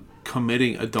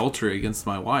committing adultery against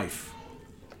my wife,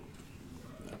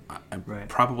 I'm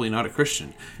probably not a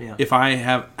Christian. Yeah. If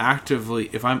I'm actively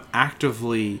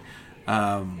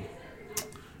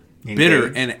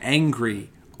bitter and angry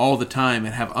all the time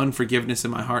and have unforgiveness in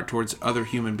my heart towards other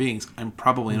human beings, I'm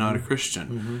probably not a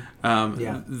Christian.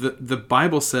 The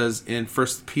Bible says in 1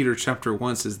 Peter chapter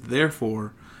 1 says,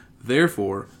 therefore,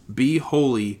 be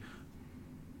holy,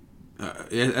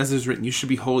 as is written, you should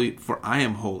be holy, for I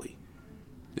am holy.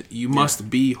 You must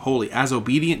be holy. As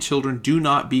obedient children, do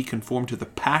not be conformed to the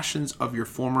passions of your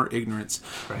former ignorance,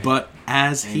 but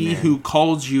as He who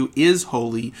called you is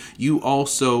holy, you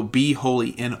also be holy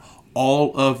in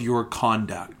all of your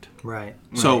conduct. Right.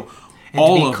 So, and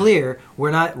to be clear,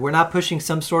 we're not pushing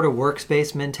some sort of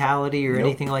works-based mentality or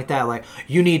anything like that. Like,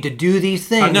 you need to do these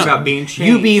things. It's about being changed.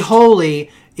 You be holy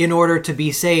in order to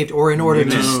be saved or in order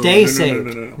to stay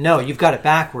saved. No, you've got it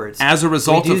backwards. As a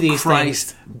result we do of these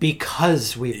Christ, things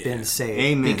because we've been saved.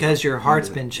 Amen. Because your heart's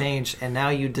been changed, and now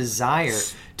you desire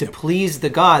to please the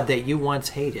God that you once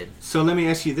hated. So let me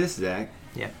ask you this, Zach.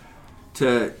 Yeah.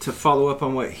 To follow up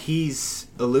on what he's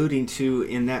alluding to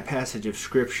in that passage of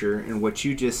Scripture and what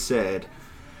you just said,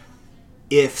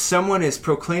 if someone is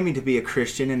proclaiming to be a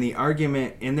Christian and the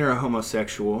argument, and they're a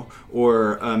homosexual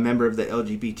or a member of the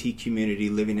LGBT community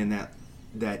living in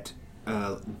that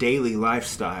daily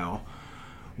lifestyle,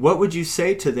 what would you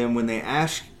say to them when they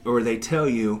ask or they tell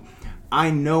you, I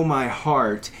know my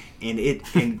heart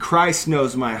and Christ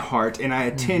knows my heart, and I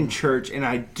attend church and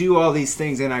I do all these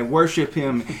things and I worship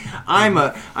Him. I'm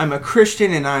a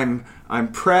Christian and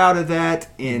I'm proud of that,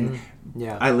 and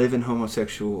I live in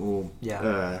homosexual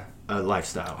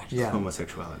lifestyle,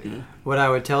 homosexuality. What I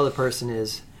would tell the person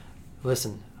is,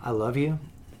 listen, I love you.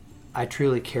 I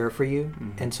truly care for you,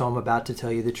 and so I'm about to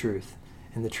tell you the truth.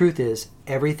 And the truth is,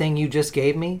 everything you just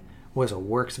gave me was a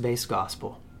works-based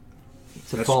gospel.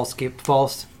 It's a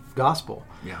false gospel.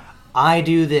 Yeah. I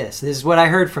do this. This is what I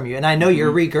heard from you. And I know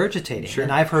you're regurgitating, and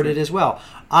I've heard it as well.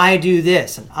 I do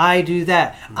this, and I do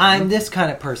that. I'm this kind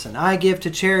of person. I give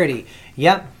to charity.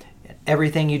 Yep.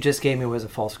 Everything you just gave me was a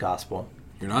false gospel.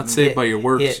 You're not saved by your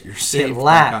works. You're saved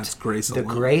by God's grace alone.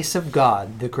 The grace of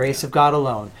God. The grace of God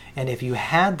alone. And if you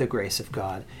had the grace of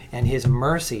God and His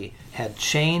mercy had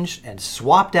changed and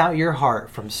swapped out your heart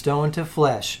from stone to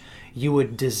flesh, you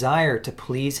would desire to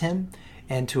please Him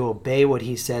and to obey what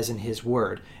He says in His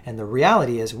Word. And the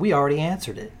reality is, we already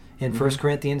answered it in 1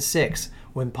 Corinthians 6.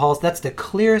 When that's the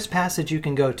clearest passage you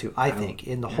can go to, I think,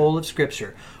 in the whole of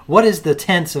Scripture. What is the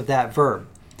tense of that verb?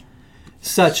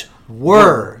 Such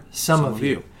were some of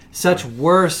you. Such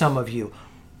were some of you.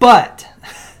 But,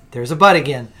 there's a but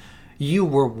again, you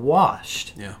were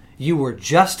washed. Yeah. You were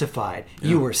justified. Yeah.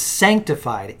 You were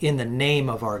sanctified in the name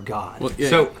of our God. Well, yeah.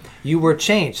 So you were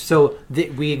changed. So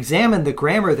we examined the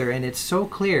grammar there, and it's so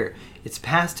clear. It's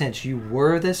past tense. You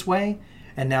were this way,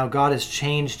 and now God has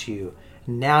changed you.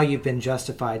 Now you've been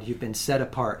justified. You've been set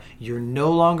apart. You're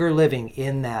no longer living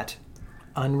in that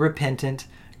unrepentant,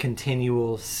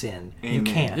 continual sin. Amen. You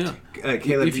can't. Yeah.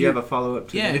 Caleb, do you have a follow-up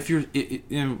to that? If you're...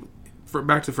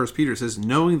 back to 1 Peter, it says,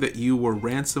 knowing that you were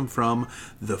ransomed from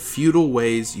the futile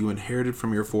ways you inherited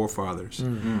from your forefathers.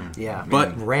 Mm-hmm. Yeah,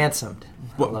 but ransomed.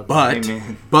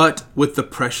 But with the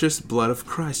precious blood of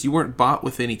Christ. You weren't bought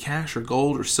with any cash or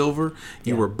gold or silver.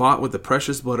 You were bought with the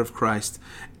precious blood of Christ,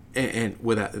 and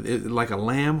without, like a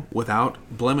lamb without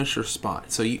blemish or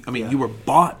spot. So you were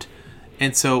bought,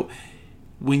 and so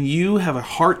when you have a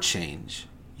heart change,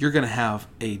 you're going to have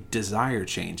a desire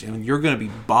change, and you're going to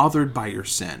be bothered by your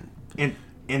sin.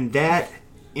 And that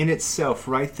in itself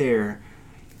right there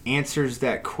answers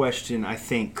that question, I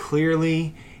think,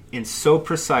 clearly and so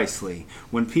precisely.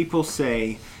 When people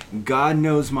say, God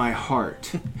knows my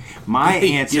heart, my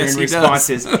answer in response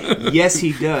is, yes,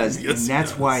 He does. Yes, and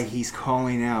that's why He's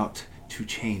calling out to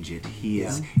change it. He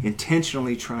is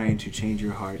intentionally trying to change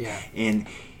your heart. Yeah. And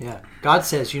God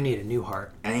says you need a new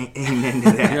heart. Amen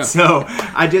to that. So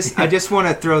I just want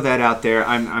to throw that out there.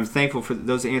 I'm thankful for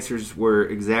those answers. Were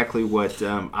exactly what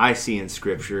I see in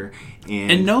Scripture,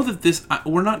 and know that this.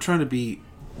 We're not trying to be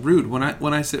rude. When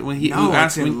I said when you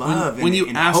asked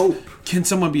hope. Can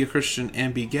someone be a Christian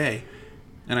and be gay,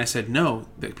 and I said no.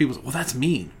 That people said, well, that's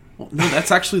mean. Well, no,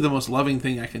 that's actually the most loving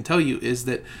thing I can tell you is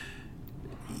that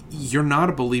you're not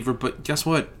a believer, but guess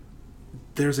what?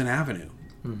 There's an avenue.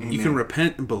 Mm-hmm. You can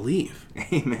repent and believe.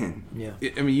 Amen. Yeah.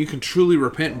 I mean, you can truly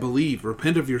repent and believe.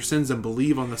 Repent of your sins and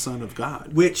believe on the Son of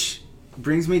God. Which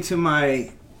brings me to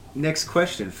my next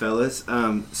question, fellas.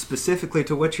 Specifically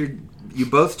to what you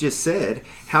both just said,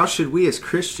 how should we as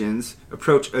Christians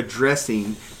approach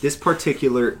addressing this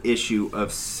particular issue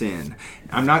of sin?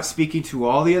 I'm not speaking to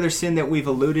all the other sin that we've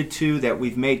alluded to, that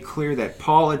we've made clear, that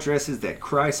Paul addresses, that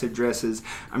Christ addresses.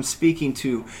 I'm speaking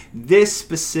to this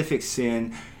specific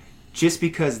sin, just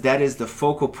because that is the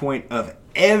focal point of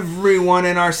everyone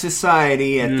in our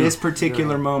society at this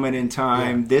particular moment in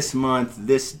time, this month,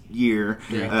 this year,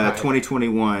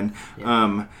 2021.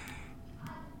 Yeah.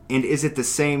 And is it the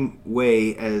same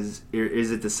way as, or is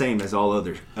it the same as all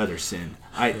other sin?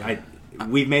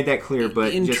 We've made that clear,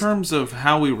 but in terms of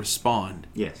how we respond,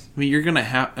 yes. I mean, you're gonna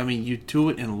have. I mean, you do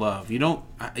it in love. You don't.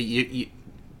 You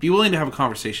be willing to have a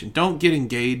conversation. Don't get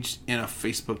engaged in a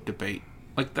Facebook debate.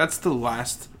 Like, that's the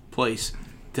last place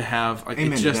to have. Like,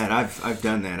 Amen just, to that. I've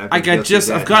done that. I've gotten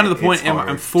to the point.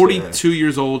 I'm 42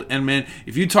 years old, and man,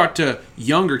 if you talk to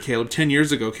younger Caleb, 10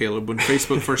 years ago, Caleb, when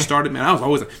Facebook first started, man, I was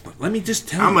always like, let me just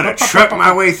tell you. I'm gonna truck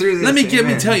my way through this. Let me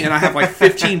tell you, and I have like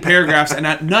 15 paragraphs, and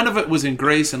none of it was in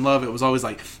grace and love. It was always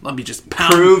like, let me just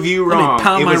prove you wrong.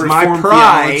 It was my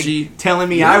pride theology. Telling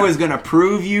me I was gonna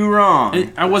prove you wrong.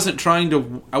 And I wasn't trying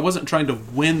to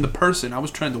win the person. I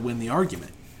was trying to win the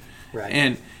argument.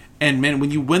 Right. And man,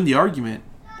 when you win the argument,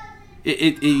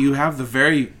 you have the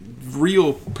very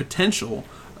real potential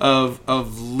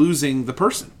of losing the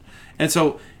person. And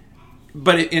so,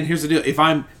 and here's the deal: if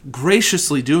I'm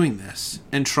graciously doing this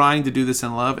and trying to do this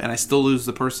in love, and I still lose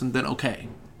the person, then okay,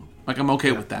 like I'm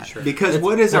okay with that. Sure. Because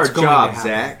what is our job,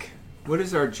 Zach? What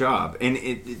is our job? And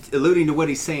it's alluding to what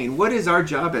he's saying. What is our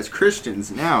job as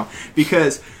Christians now?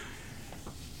 Because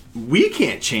we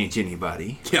can't change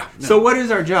anybody. Yeah. No. So what is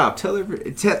our job? Tell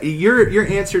your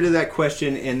answer to that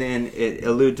question, and then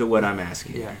allude to what I'm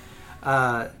asking.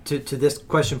 Yeah. To this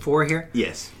question 4 here.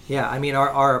 Yes. Yeah. I mean,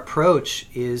 our approach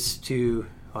is to.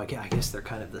 Well, I guess they're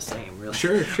kind of the same, really.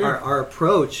 Sure. Our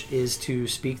approach is to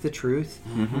speak the truth,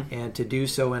 and to do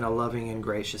so in a loving and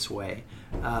gracious way.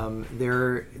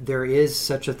 There is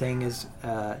such a thing as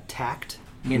tact.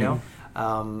 You know.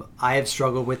 I have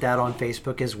struggled with that on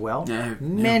Facebook as well.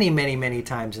 Many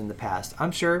times in the past.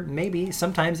 I'm sure maybe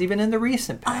sometimes even in the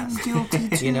recent past. I'm guilty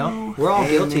too. You know, we're all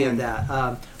guilty of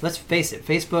that. Let's face it,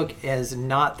 Facebook is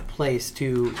not the place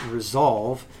to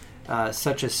resolve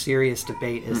such a serious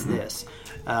debate as this.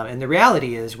 And the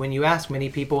reality is, when you ask many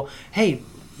people, hey,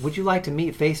 would you like to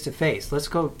meet face to face? Let's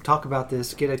go talk about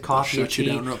this, get a coffee, I'll shut you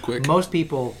down real quick. Most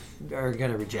people are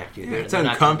going to reject you. It's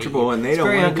uncomfortable, and they don't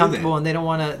want to do that. It's very uncomfortable, and they don't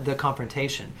want the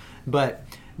confrontation. But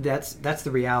that's the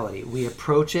reality. We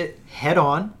approach it head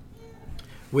on,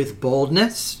 with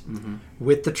boldness,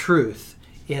 with the truth,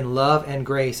 in love and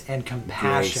grace and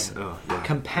compassion.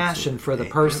 Compassion for the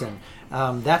person.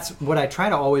 That's what I try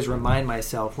to always remind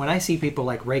myself. When I see people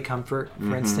like Ray Comfort,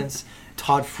 for instance,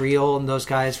 Todd Friel and those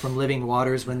guys from Living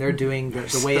Waters, when they're doing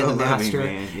the way of the Master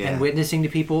and witnessing to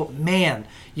people, man,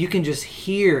 you can just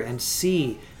hear and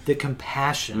see the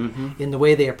compassion in the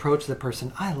way they approach the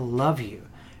person. I love you.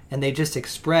 And they just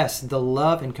express the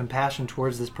love and compassion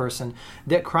towards this person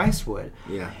that Christ would.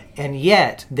 Yeah. And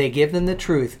yet, they give them the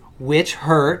truth, which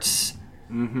hurts.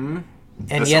 And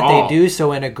That's yet all. they do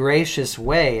so in a gracious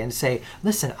way and say,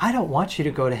 listen, I don't want you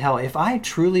to go to hell. If I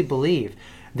truly believe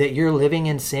that you're living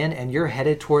in sin and you're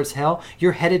headed towards hell,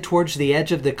 you're headed towards the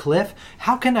edge of the cliff,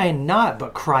 how can I not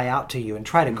but cry out to you and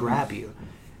try to grab you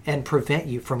and prevent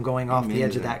you from going off the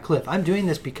edge of that cliff? I'm doing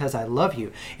this because I love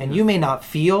you. And you may not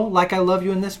feel like I love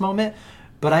you in this moment,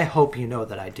 but I hope you know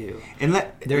that I do. And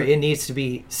it needs to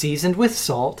be seasoned with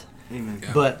salt,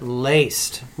 but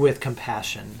laced with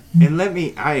compassion. And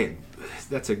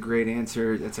that's a great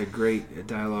answer. That's a great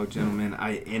dialogue, gentlemen.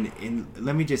 And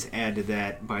let me just add to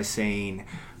that by saying,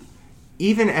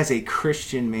 even as a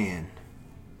Christian man,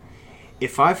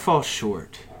 if I fall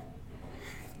short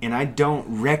and I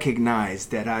don't recognize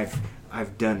that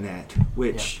I've done that,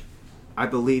 which I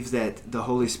believe that the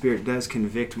Holy Spirit does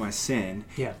convict my sin.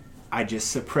 Yeah. I just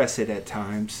suppress it at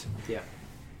times. Yeah.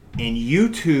 And you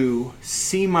two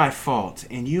see my fault,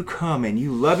 and you come and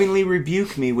you lovingly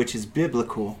rebuke me, which is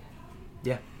biblical.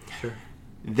 Yeah, sure.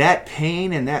 That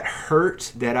pain and that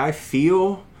hurt that I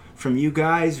feel from you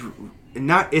guys,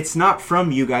 it's not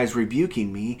from you guys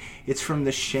rebuking me. It's from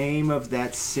the shame of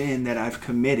that sin that I've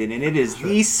committed. And it is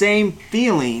the same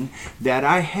feeling that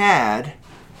I had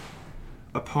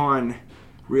upon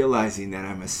realizing that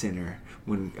I'm a sinner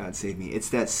when God saved me. It's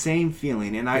that same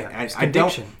feeling. And I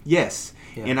don't... Yes.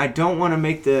 Yeah. And I don't want to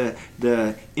make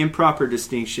the improper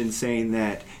distinction saying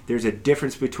that there's a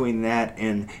difference between that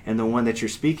and the one that you're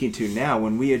speaking to now.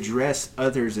 When we address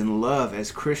others in love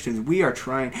as Christians,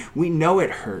 we know it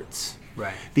hurts.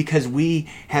 Right. Because we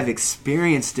have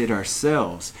experienced it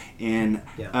ourselves. And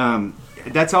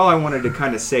that's all I wanted to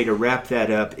kind of say to wrap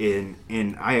that up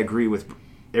in I agree with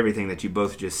everything that you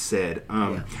both just said.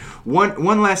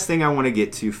 One last thing I want to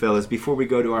get to, fellas, before we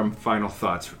go to our final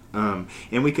thoughts,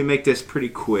 and we can make this pretty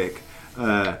quick,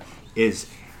 is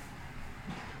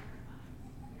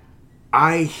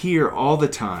I hear all the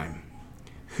time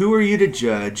Who are you to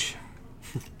judge?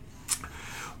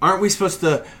 Aren't we supposed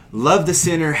to love the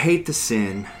sinner, hate the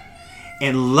sin,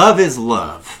 and love is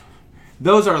love?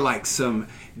 Those are like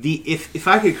if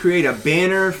I could create a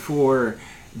banner for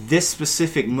this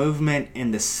specific movement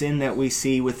and the sin that we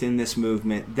see within this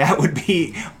movement, that would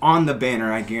be on the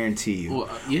banner, I guarantee you. Well,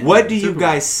 yeah, what do you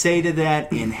guys say to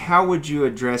that, and how would you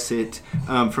address it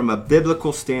from a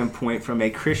biblical standpoint, from a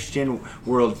Christian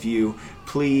worldview?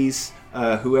 Please,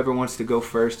 whoever wants to go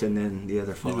first, and then the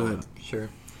other follow. Sure.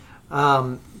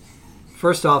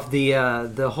 First off,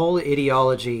 the whole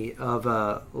ideology of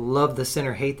love the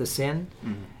sinner, hate the sin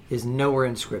is nowhere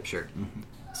in Scripture.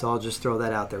 So I'll just throw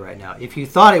that out there right now. If you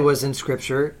thought it was in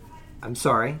Scripture, I'm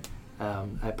sorry. I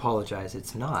apologize.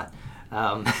 It's not.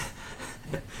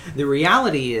 The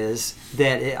reality is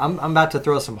that I'm about to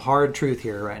throw some hard truth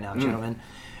here right now, gentlemen.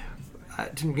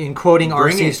 In quoting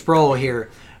R.C. Sproul here,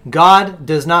 God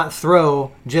does not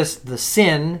throw just the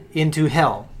sin into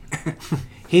hell.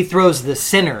 He throws the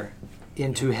sinner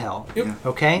into hell. Yep.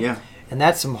 Okay? Yeah. And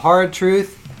that's some hard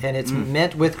truth, and it's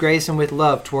meant with grace and with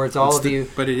love towards all of you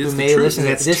who may listen.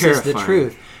 This is the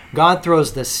truth. God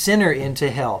throws the sinner into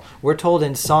hell. We're told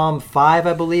in Psalm 5,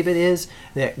 I believe it is,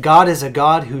 that God is a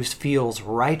God who feels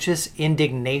righteous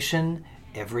indignation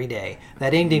every day.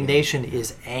 That indignation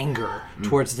is anger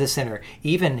towards the sinner,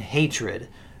 even hatred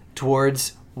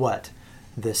towards what?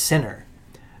 The sinner.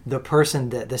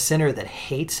 The sinner that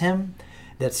hates him,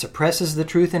 that suppresses the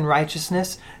truth in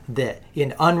righteousness, that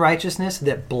in unrighteousness,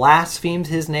 that blasphemes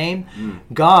his name.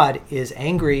 God is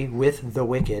angry with the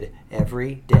wicked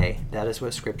every day. That is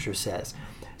what Scripture says.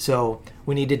 So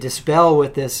we need to dispel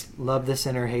with this love the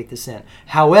sinner, hate the sin.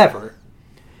 However,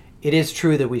 it is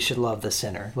true that we should love the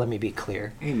sinner. Let me be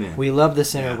clear. Amen. We love the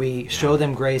sinner. We show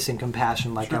them grace and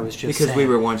compassion like I was just saying. Because we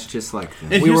were once just like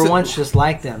them. We were once just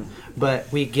like them.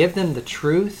 But we give them the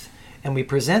truth. And we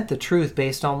present the truth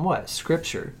based on what?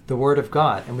 Scripture, the Word of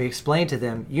God. And we explain to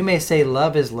them, you may say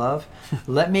love is love.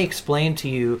 Let me explain to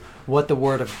you what the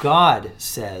Word of God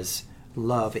says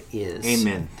love is.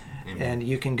 Amen. And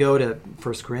you can go to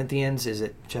 1 Corinthians, is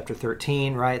it chapter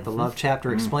 13, right? The love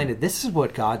chapter explained it. This is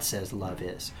what God says love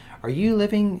is. Are you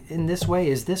living in this way?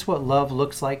 Is this what love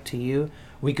looks like to you?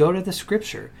 We go to the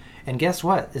Scripture. And guess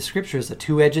what? The Scripture is a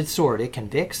two-edged sword. It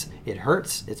convicts, it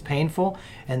hurts, it's painful,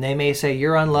 and they may say,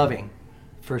 you're unloving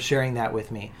for sharing that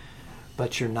with me.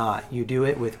 But you're not. You do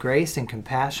it with grace and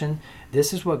compassion.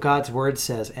 This is what God's Word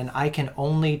says, and I can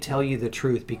only tell you the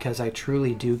truth because I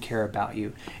truly do care about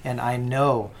you, and I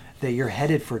know that you're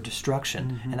headed for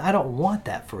destruction, and I don't want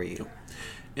that for you.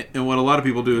 And what a lot of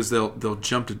people do is they'll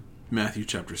jump to Matthew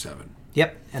chapter 7.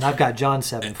 Yep, and I've got John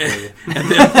 7 for you.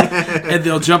 and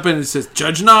they'll jump in and it says,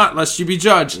 "Judge not, lest you be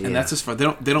judged." And that's as far. They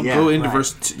don't go into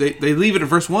verse 2. They leave it at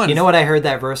verse 1. You know what I heard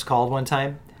that verse called one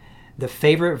time? The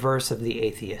favorite verse of the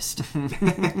atheist.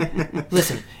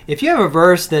 Listen, if you have a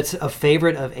verse that's a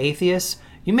favorite of atheists,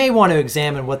 you may want to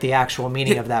examine what the actual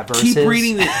meaning of that verse is. Keep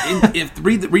reading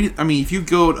it. I mean, if you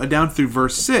go down through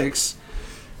verse 6,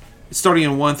 starting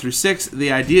in 1 through 6,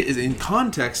 the idea is in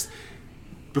context.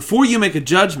 Before you make a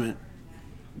judgment,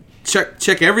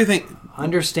 check everything.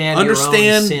 Understand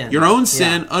your own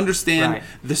sin. Understand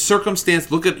the circumstance.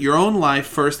 Look at your own life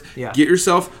first. Yeah. Get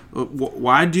yourself.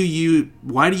 Why do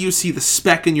you see the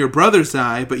speck in your brother's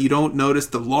eye, but you don't notice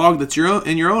the log that's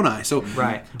in your own eye? So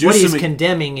what he's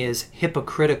condemning is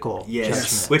hypocritical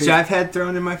judgment, which I've had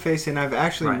thrown in my face, and I've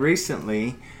actually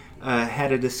recently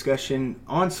had a discussion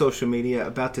on social media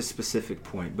about this specific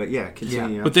point. But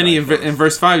continue. Yeah. But then in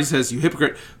verse 5 he says, "You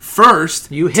hypocrite!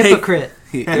 First, you hypocrite."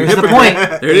 There's the point.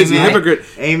 There it is. You hypocrite!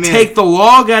 Amen. Take the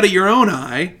log out of your own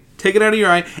eye. Take it out of your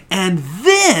eye, and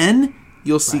then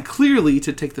you'll see clearly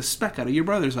to take the speck out of your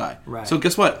brother's eye. Right. So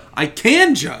guess what? I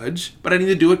can judge, but I need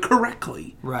to do it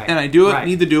correctly. Right. And I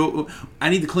need to do it. I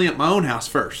need to clean up my own house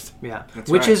first. Yeah.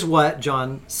 Which is what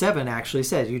John 7 actually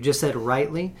says. You just said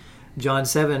rightly. John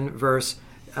 7 verse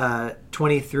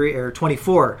 23 or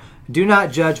 24. Do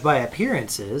not judge by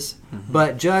appearances,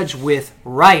 but judge with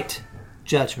right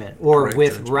judgment or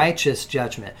with righteous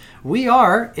judgment. We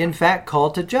are, in fact,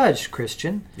 called to judge,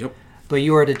 Christian. Yep. But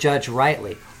you are to judge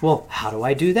rightly. Well, how do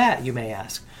I do that, you may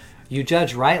ask? You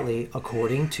judge rightly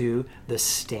according to the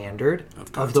standard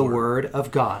of the Word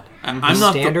of God.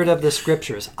 The standard of the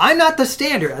Scriptures. I'm not the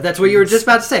standard. That's what you were just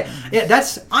about to say. Yeah,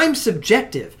 I'm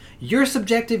subjective. You're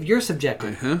subjective, you're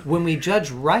subjective. When we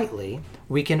judge rightly,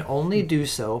 we can only do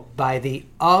so by the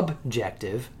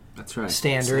objective That's right.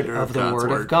 standard of the God's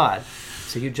Word of God.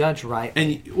 So you judge right.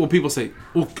 And people say,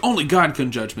 well, only God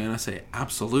can judge man. I say,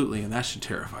 absolutely, and that should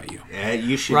terrify you. Yeah,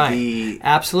 you should Right. be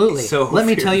Absolutely. so Let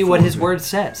me tell you what fearful. His Word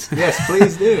says. Yes,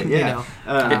 please do. Yeah. You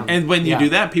know, And when you yeah. do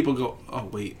that, people go, oh,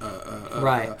 wait.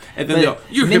 Right. And then they'll,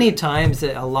 But many times,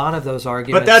 a lot of those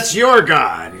arguments... But that's your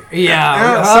God.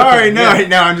 Yeah. Oh, sorry, okay, no, yeah.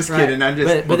 no, I'm just Right. kidding. I'm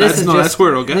just. But this is just, that's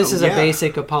where it'll go. This is Yeah. a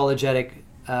basic apologetic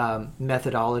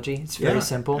methodology. It's very Yeah,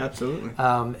 simple. Absolutely.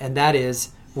 And that is,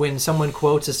 when someone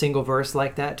quotes a single verse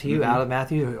like that to you Mm-hmm. out of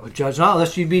Matthew, judge not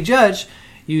lest you be judged,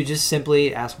 you just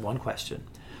simply ask one question.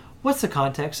 What's the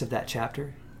context of that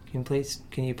chapter? Can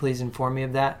you please inform me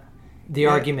of that? The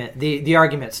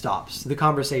argument stops. The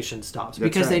conversation stops.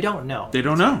 Because they right. don't know. They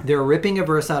don't know. They're ripping a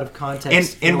verse out of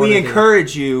context. And in we order to-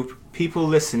 encourage you, people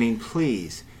listening,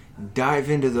 please dive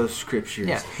into those scriptures.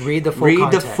 Yeah, read the full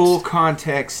context. the full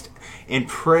context and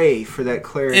pray for that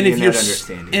clarity And and, if that you're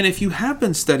understanding. and if you have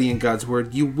been studying God's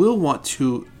Word, you will want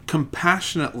to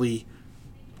compassionately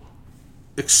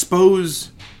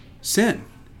expose sin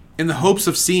in the hopes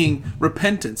of seeing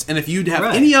repentance. And if you have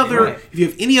Right, any other right. if you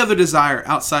have any other desire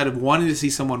outside of wanting to see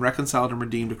someone reconciled and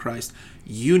redeemed to Christ,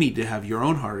 you need to have your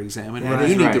own heart examined and That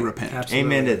you is need right. to repent.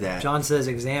 Absolutely. Amen to that. John says,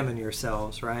 examine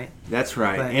yourselves, right? That's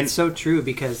right. But And it's so true,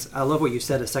 because I love what you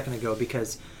said a second ago,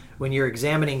 because when you're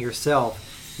examining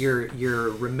yourself,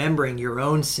 you're remembering your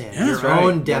own sin, your That's right.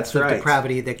 own depth That's of right.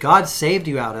 depravity that God saved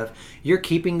you out of. You're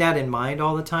keeping that in mind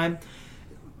all the time.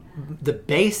 The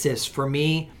basis for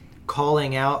me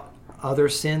calling out other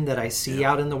sin that I see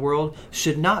out in the world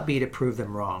should not be to prove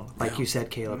them wrong, like you said,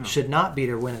 Caleb. Should not be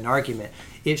to win an argument.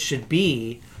 It should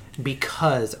be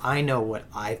because I know what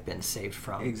I've been saved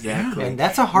from. Exactly. And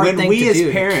that's a hard When thing we to as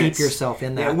do, parents, to keep yourself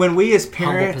in that when we as humble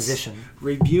parents position.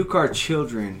 rebuke our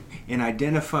children and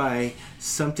identify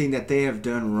something that they have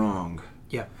done wrong,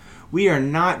 Yeah. we are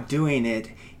not doing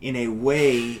it in a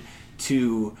way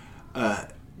to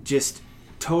just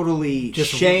totally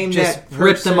Just shame just that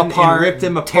rip person them apart and rip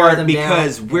them and tear apart them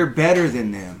because down. we're better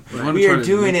than them. Right. We I'm are trying to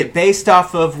doing make it it- based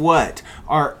off of what?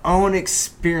 Our own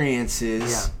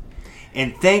experiences. Yeah.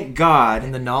 And thank God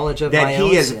And the knowledge of that my He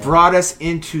own has sin. brought us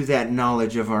into that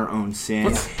knowledge of our own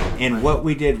sin and what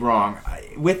we did wrong.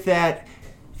 With that,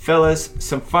 fellas,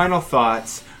 some final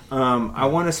thoughts. I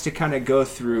want us to kind of go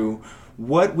through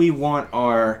what we want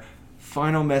our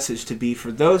final message to be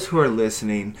for those who are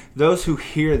listening, those who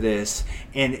hear this,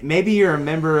 and maybe you're a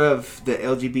member of the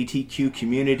LGBTQ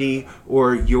community,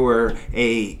 or you're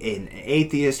an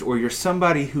atheist, or you're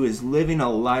somebody who is living a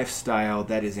lifestyle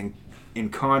that is in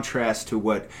contrast to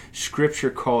what Scripture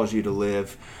calls you to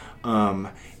live,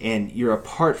 and you're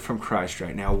apart from Christ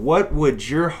right now. What would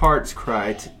your heart's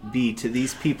cry be to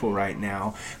these people right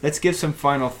now? Let's give some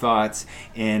final thoughts,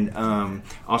 and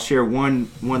I'll share one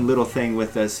little thing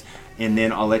with us, and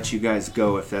then I'll let you guys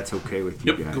go if that's okay with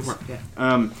you guys. Go for it.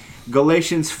 Yeah.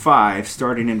 Galatians 5,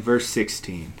 starting in verse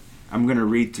 16. I'm going to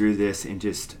read through this and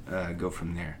just go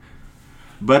from there.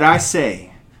 But I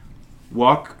say,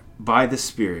 walk by the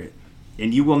Spirit,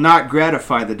 and you will not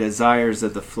gratify the desires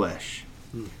of the flesh.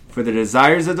 For the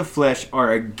desires of the flesh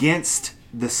are against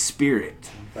the Spirit,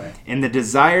 and the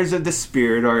desires of the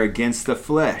Spirit are against the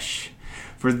flesh.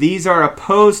 For these are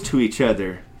opposed to each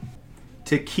other,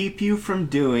 to keep you from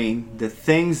doing the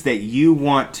things that you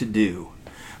want to do.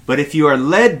 But if you are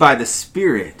led by the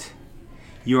Spirit,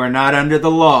 you are not under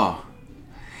the law.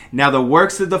 Now the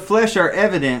works of the flesh are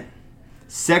evident: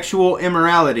 sexual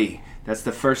immorality. That's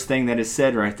the first thing that is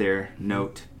said right there.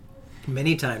 Note.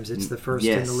 Many times it's the first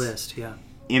in Yes. the list. Yeah.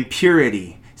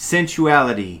 Impurity,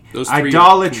 sensuality, Those three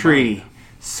idolatry,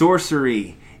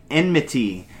 sorcery,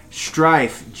 enmity,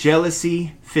 strife,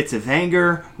 jealousy, fits of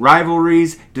anger,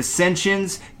 rivalries,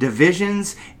 dissensions,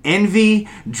 divisions, envy,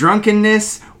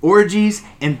 drunkenness, orgies,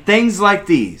 and things like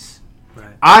these. Right.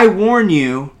 I warn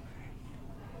you,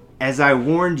 as I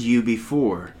warned you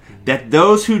before, that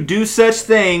those who do such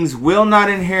things will not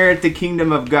inherit the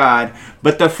kingdom of God.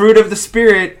 But the fruit of the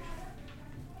Spirit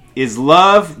is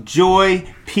love,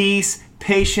 joy, peace,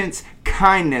 patience,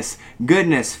 kindness,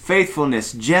 goodness,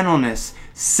 faithfulness, gentleness,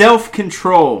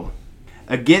 self-control.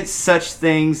 Against such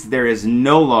things there is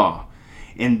no law.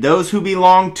 And those who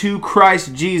belong to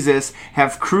Christ Jesus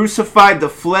have crucified the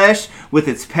flesh with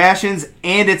its passions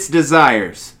and its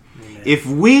desires. Amen. If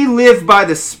we live by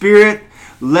the Spirit,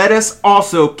 let us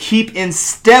also keep in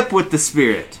step with the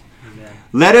Spirit. Amen.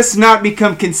 Let us not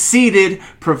become conceited,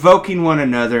 provoking one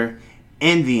another,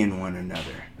 envying one another.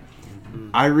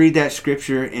 I read that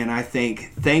scripture and I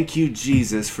think, thank you,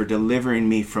 Jesus, for delivering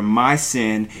me from my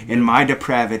sin and my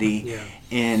depravity. Yeah.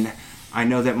 And I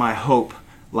know that my hope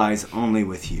lies only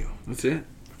with you. That's it.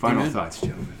 Final Amen. thoughts,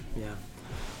 gentlemen. Yeah.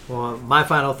 Well, my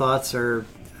final thoughts are,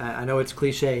 I know it's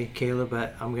cliche, Caleb,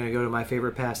 but I'm going to go to my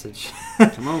favorite passage.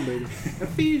 Come on, baby.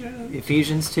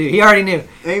 Ephesians 2. He already knew.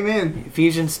 Amen.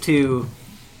 Ephesians 2,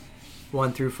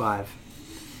 1 through 5.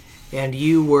 And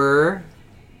you were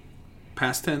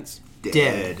Past tense.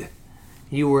 dead.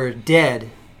 You were dead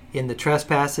in the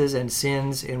trespasses and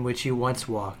sins in which you once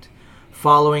walked,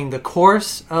 following the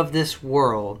course of this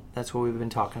world. That's what we've been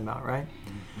talking about, right?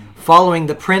 Following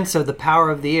the prince of the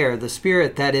power of the air, the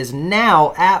spirit that is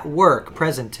now at work,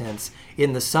 present tense,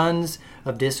 in the sons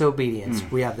of disobedience.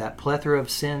 We have that plethora of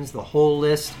sins, the whole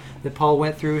list that Paul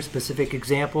went through, specific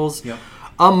examples. Yep.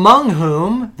 Among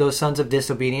whom, those sons of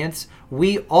disobedience,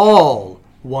 we all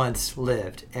once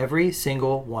lived, every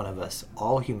single one of us,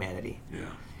 all humanity. Yeah.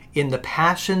 In the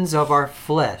passions of our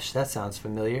flesh, that sounds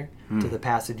familiar to the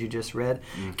passage you just read,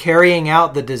 carrying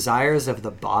out the desires of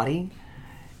the body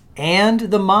and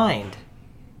the mind.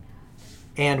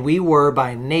 And we were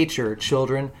by nature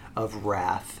children of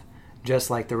wrath, just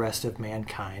like the rest of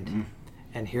mankind.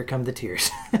 And here come the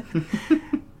tears.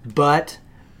 But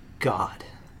God,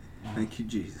 Thank you,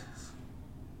 Jesus.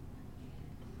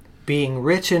 being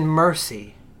rich in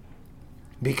mercy,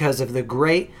 because of the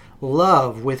great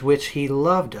love with which he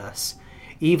loved us,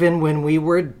 even when we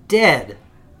were dead.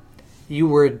 You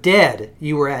were dead.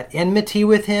 You were at enmity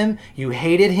with him. You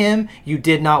hated him. You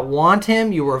did not want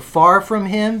him. You were far from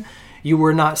him. You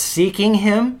were not seeking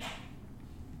him.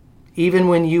 Even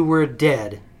when you were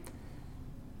dead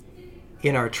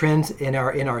in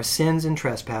our sins and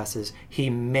trespasses, he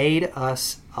made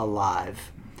us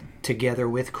alive together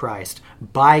with Christ.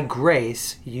 By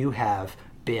grace you have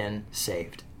been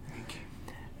saved.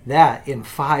 That, in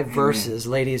 5 verses,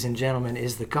 ladies and gentlemen,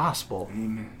 is the gospel.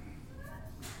 Amen.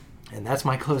 And that's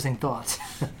my closing thoughts.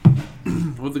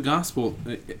 Well, the gospel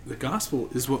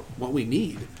is what we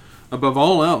need. Above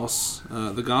all else,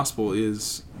 the gospel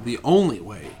is the only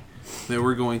way that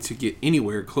we're going to get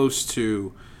anywhere close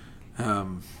to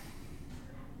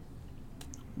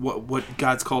what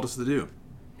God's called us to do.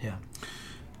 Yeah.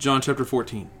 John chapter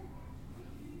 14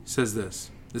 says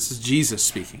this. This is Jesus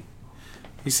speaking.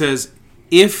 He says,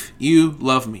 if you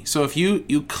love me. So if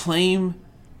you claim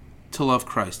to love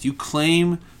Christ, you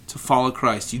claim to follow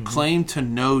Christ, you claim to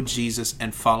know Jesus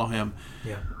and follow him.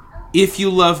 Yeah. If you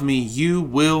love me, you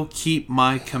will keep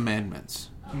my commandments.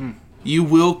 You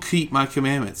will keep my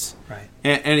commandments. Right.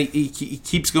 And he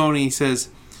keeps going and he says,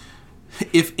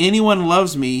 if anyone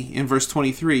loves me, in verse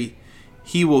 23,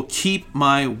 he will keep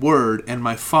my word, and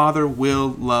my Father will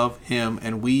love him,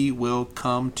 and we will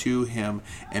come to him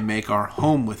and make our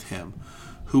home with him.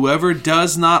 Whoever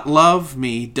does not love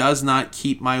me does not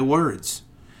keep my words.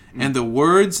 And the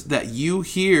words that you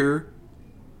hear,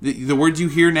 the words you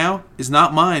hear now is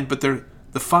not mine, but they're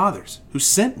the Father's who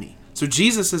sent me. So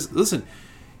Jesus says, listen,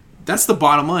 that's the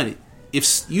bottom line.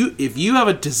 If you have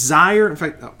a desire, in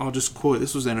fact, I'll just quote,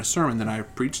 this was in a sermon that I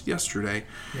preached yesterday.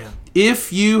 Yeah.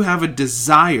 If you have a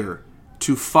desire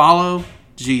to follow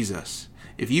Jesus,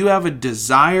 if you have a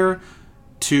desire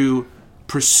to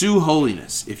pursue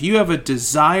holiness, if you have a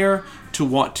desire to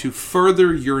want to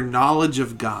further your knowledge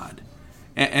of God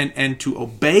and to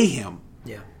obey him,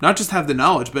 Yeah. not just have the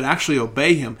knowledge, but actually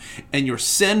obey him, and your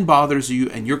sin bothers you,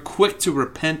 and you're quick to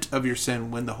repent of your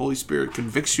sin when the Holy Spirit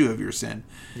convicts you of your sin,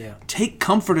 Yeah. take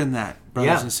comfort in that,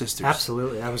 brothers and sisters.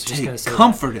 Absolutely. I was just Take going to say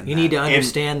comfort that. in You that. need to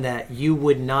understand that you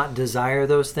would not desire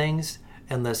those things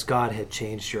unless God had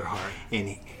changed your heart.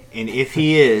 And if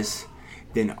he is,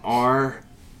 then our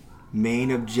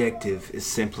main objective is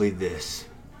simply this: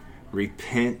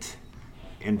 repent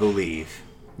and believe.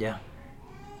 Yeah.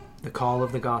 The call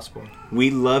of the gospel.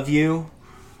 We love you.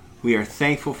 We are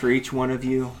thankful for each one of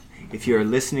you. If you are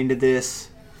listening to this,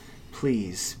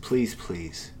 please, please,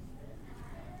 please,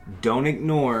 don't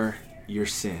ignore your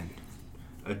sin.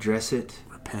 Address it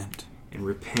Repent. and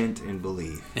repent and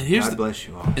believe. And here's God the- bless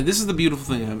you all. And this is the beautiful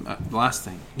thing, the last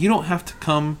thing. You don't have to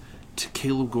come to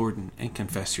Caleb Gordon and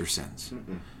confess your sins.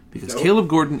 Because Caleb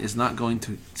Gordon is not going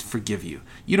to forgive you.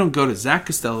 You don't go to Zach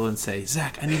Costello and say,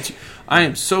 Zach, I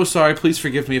am so sorry, please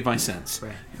forgive me of my sins.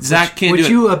 Right. Zach can't do it. Would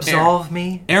you absolve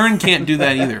me? Aaron can't do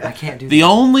that either. I can't do The that.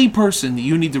 only person that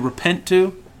you need to repent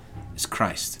to is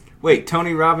Christ. Wait,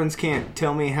 Tony Robbins can't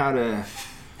tell me how to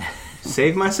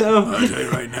save myself? I'll tell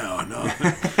you right now, no.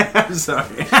 I'm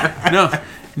sorry.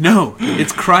 No,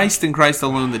 it's Christ and Christ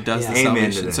alone that does Yeah. the Amen to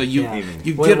salvation. that. So you Yeah.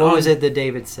 you What get on. was it that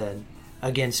David said?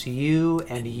 Against you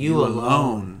and you You alone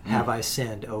alone. have I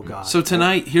sinned, O God. So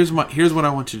tonight, here's what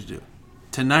I want you to do.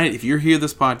 Tonight, if you're here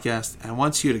this podcast, I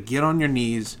want you to get on your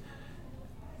knees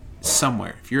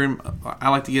somewhere. I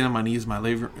like to get on my knees in my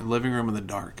living room in the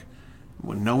dark,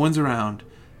 when no one's around,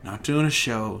 not doing a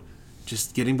show,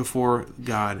 just getting before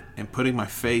God and putting my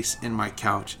face in my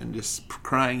couch and just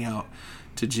crying out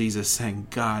to Jesus, saying,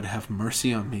 God, have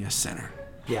mercy on me, a sinner.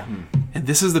 Yeah. And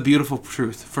this is the beautiful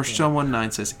truth. 1 John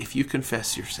 1:9 says, if you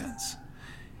confess your sins,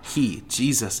 He,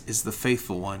 Jesus, is the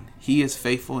faithful one. He is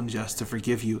faithful and just to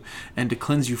forgive you and to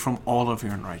cleanse you from all of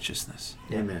your unrighteousness.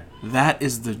 Amen. That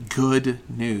is the good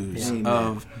news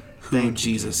of who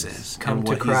Jesus is. Come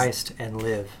to Christ and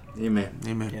live. Amen.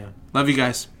 Amen. Yeah. Love you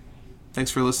guys. Thanks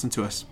for listening to us.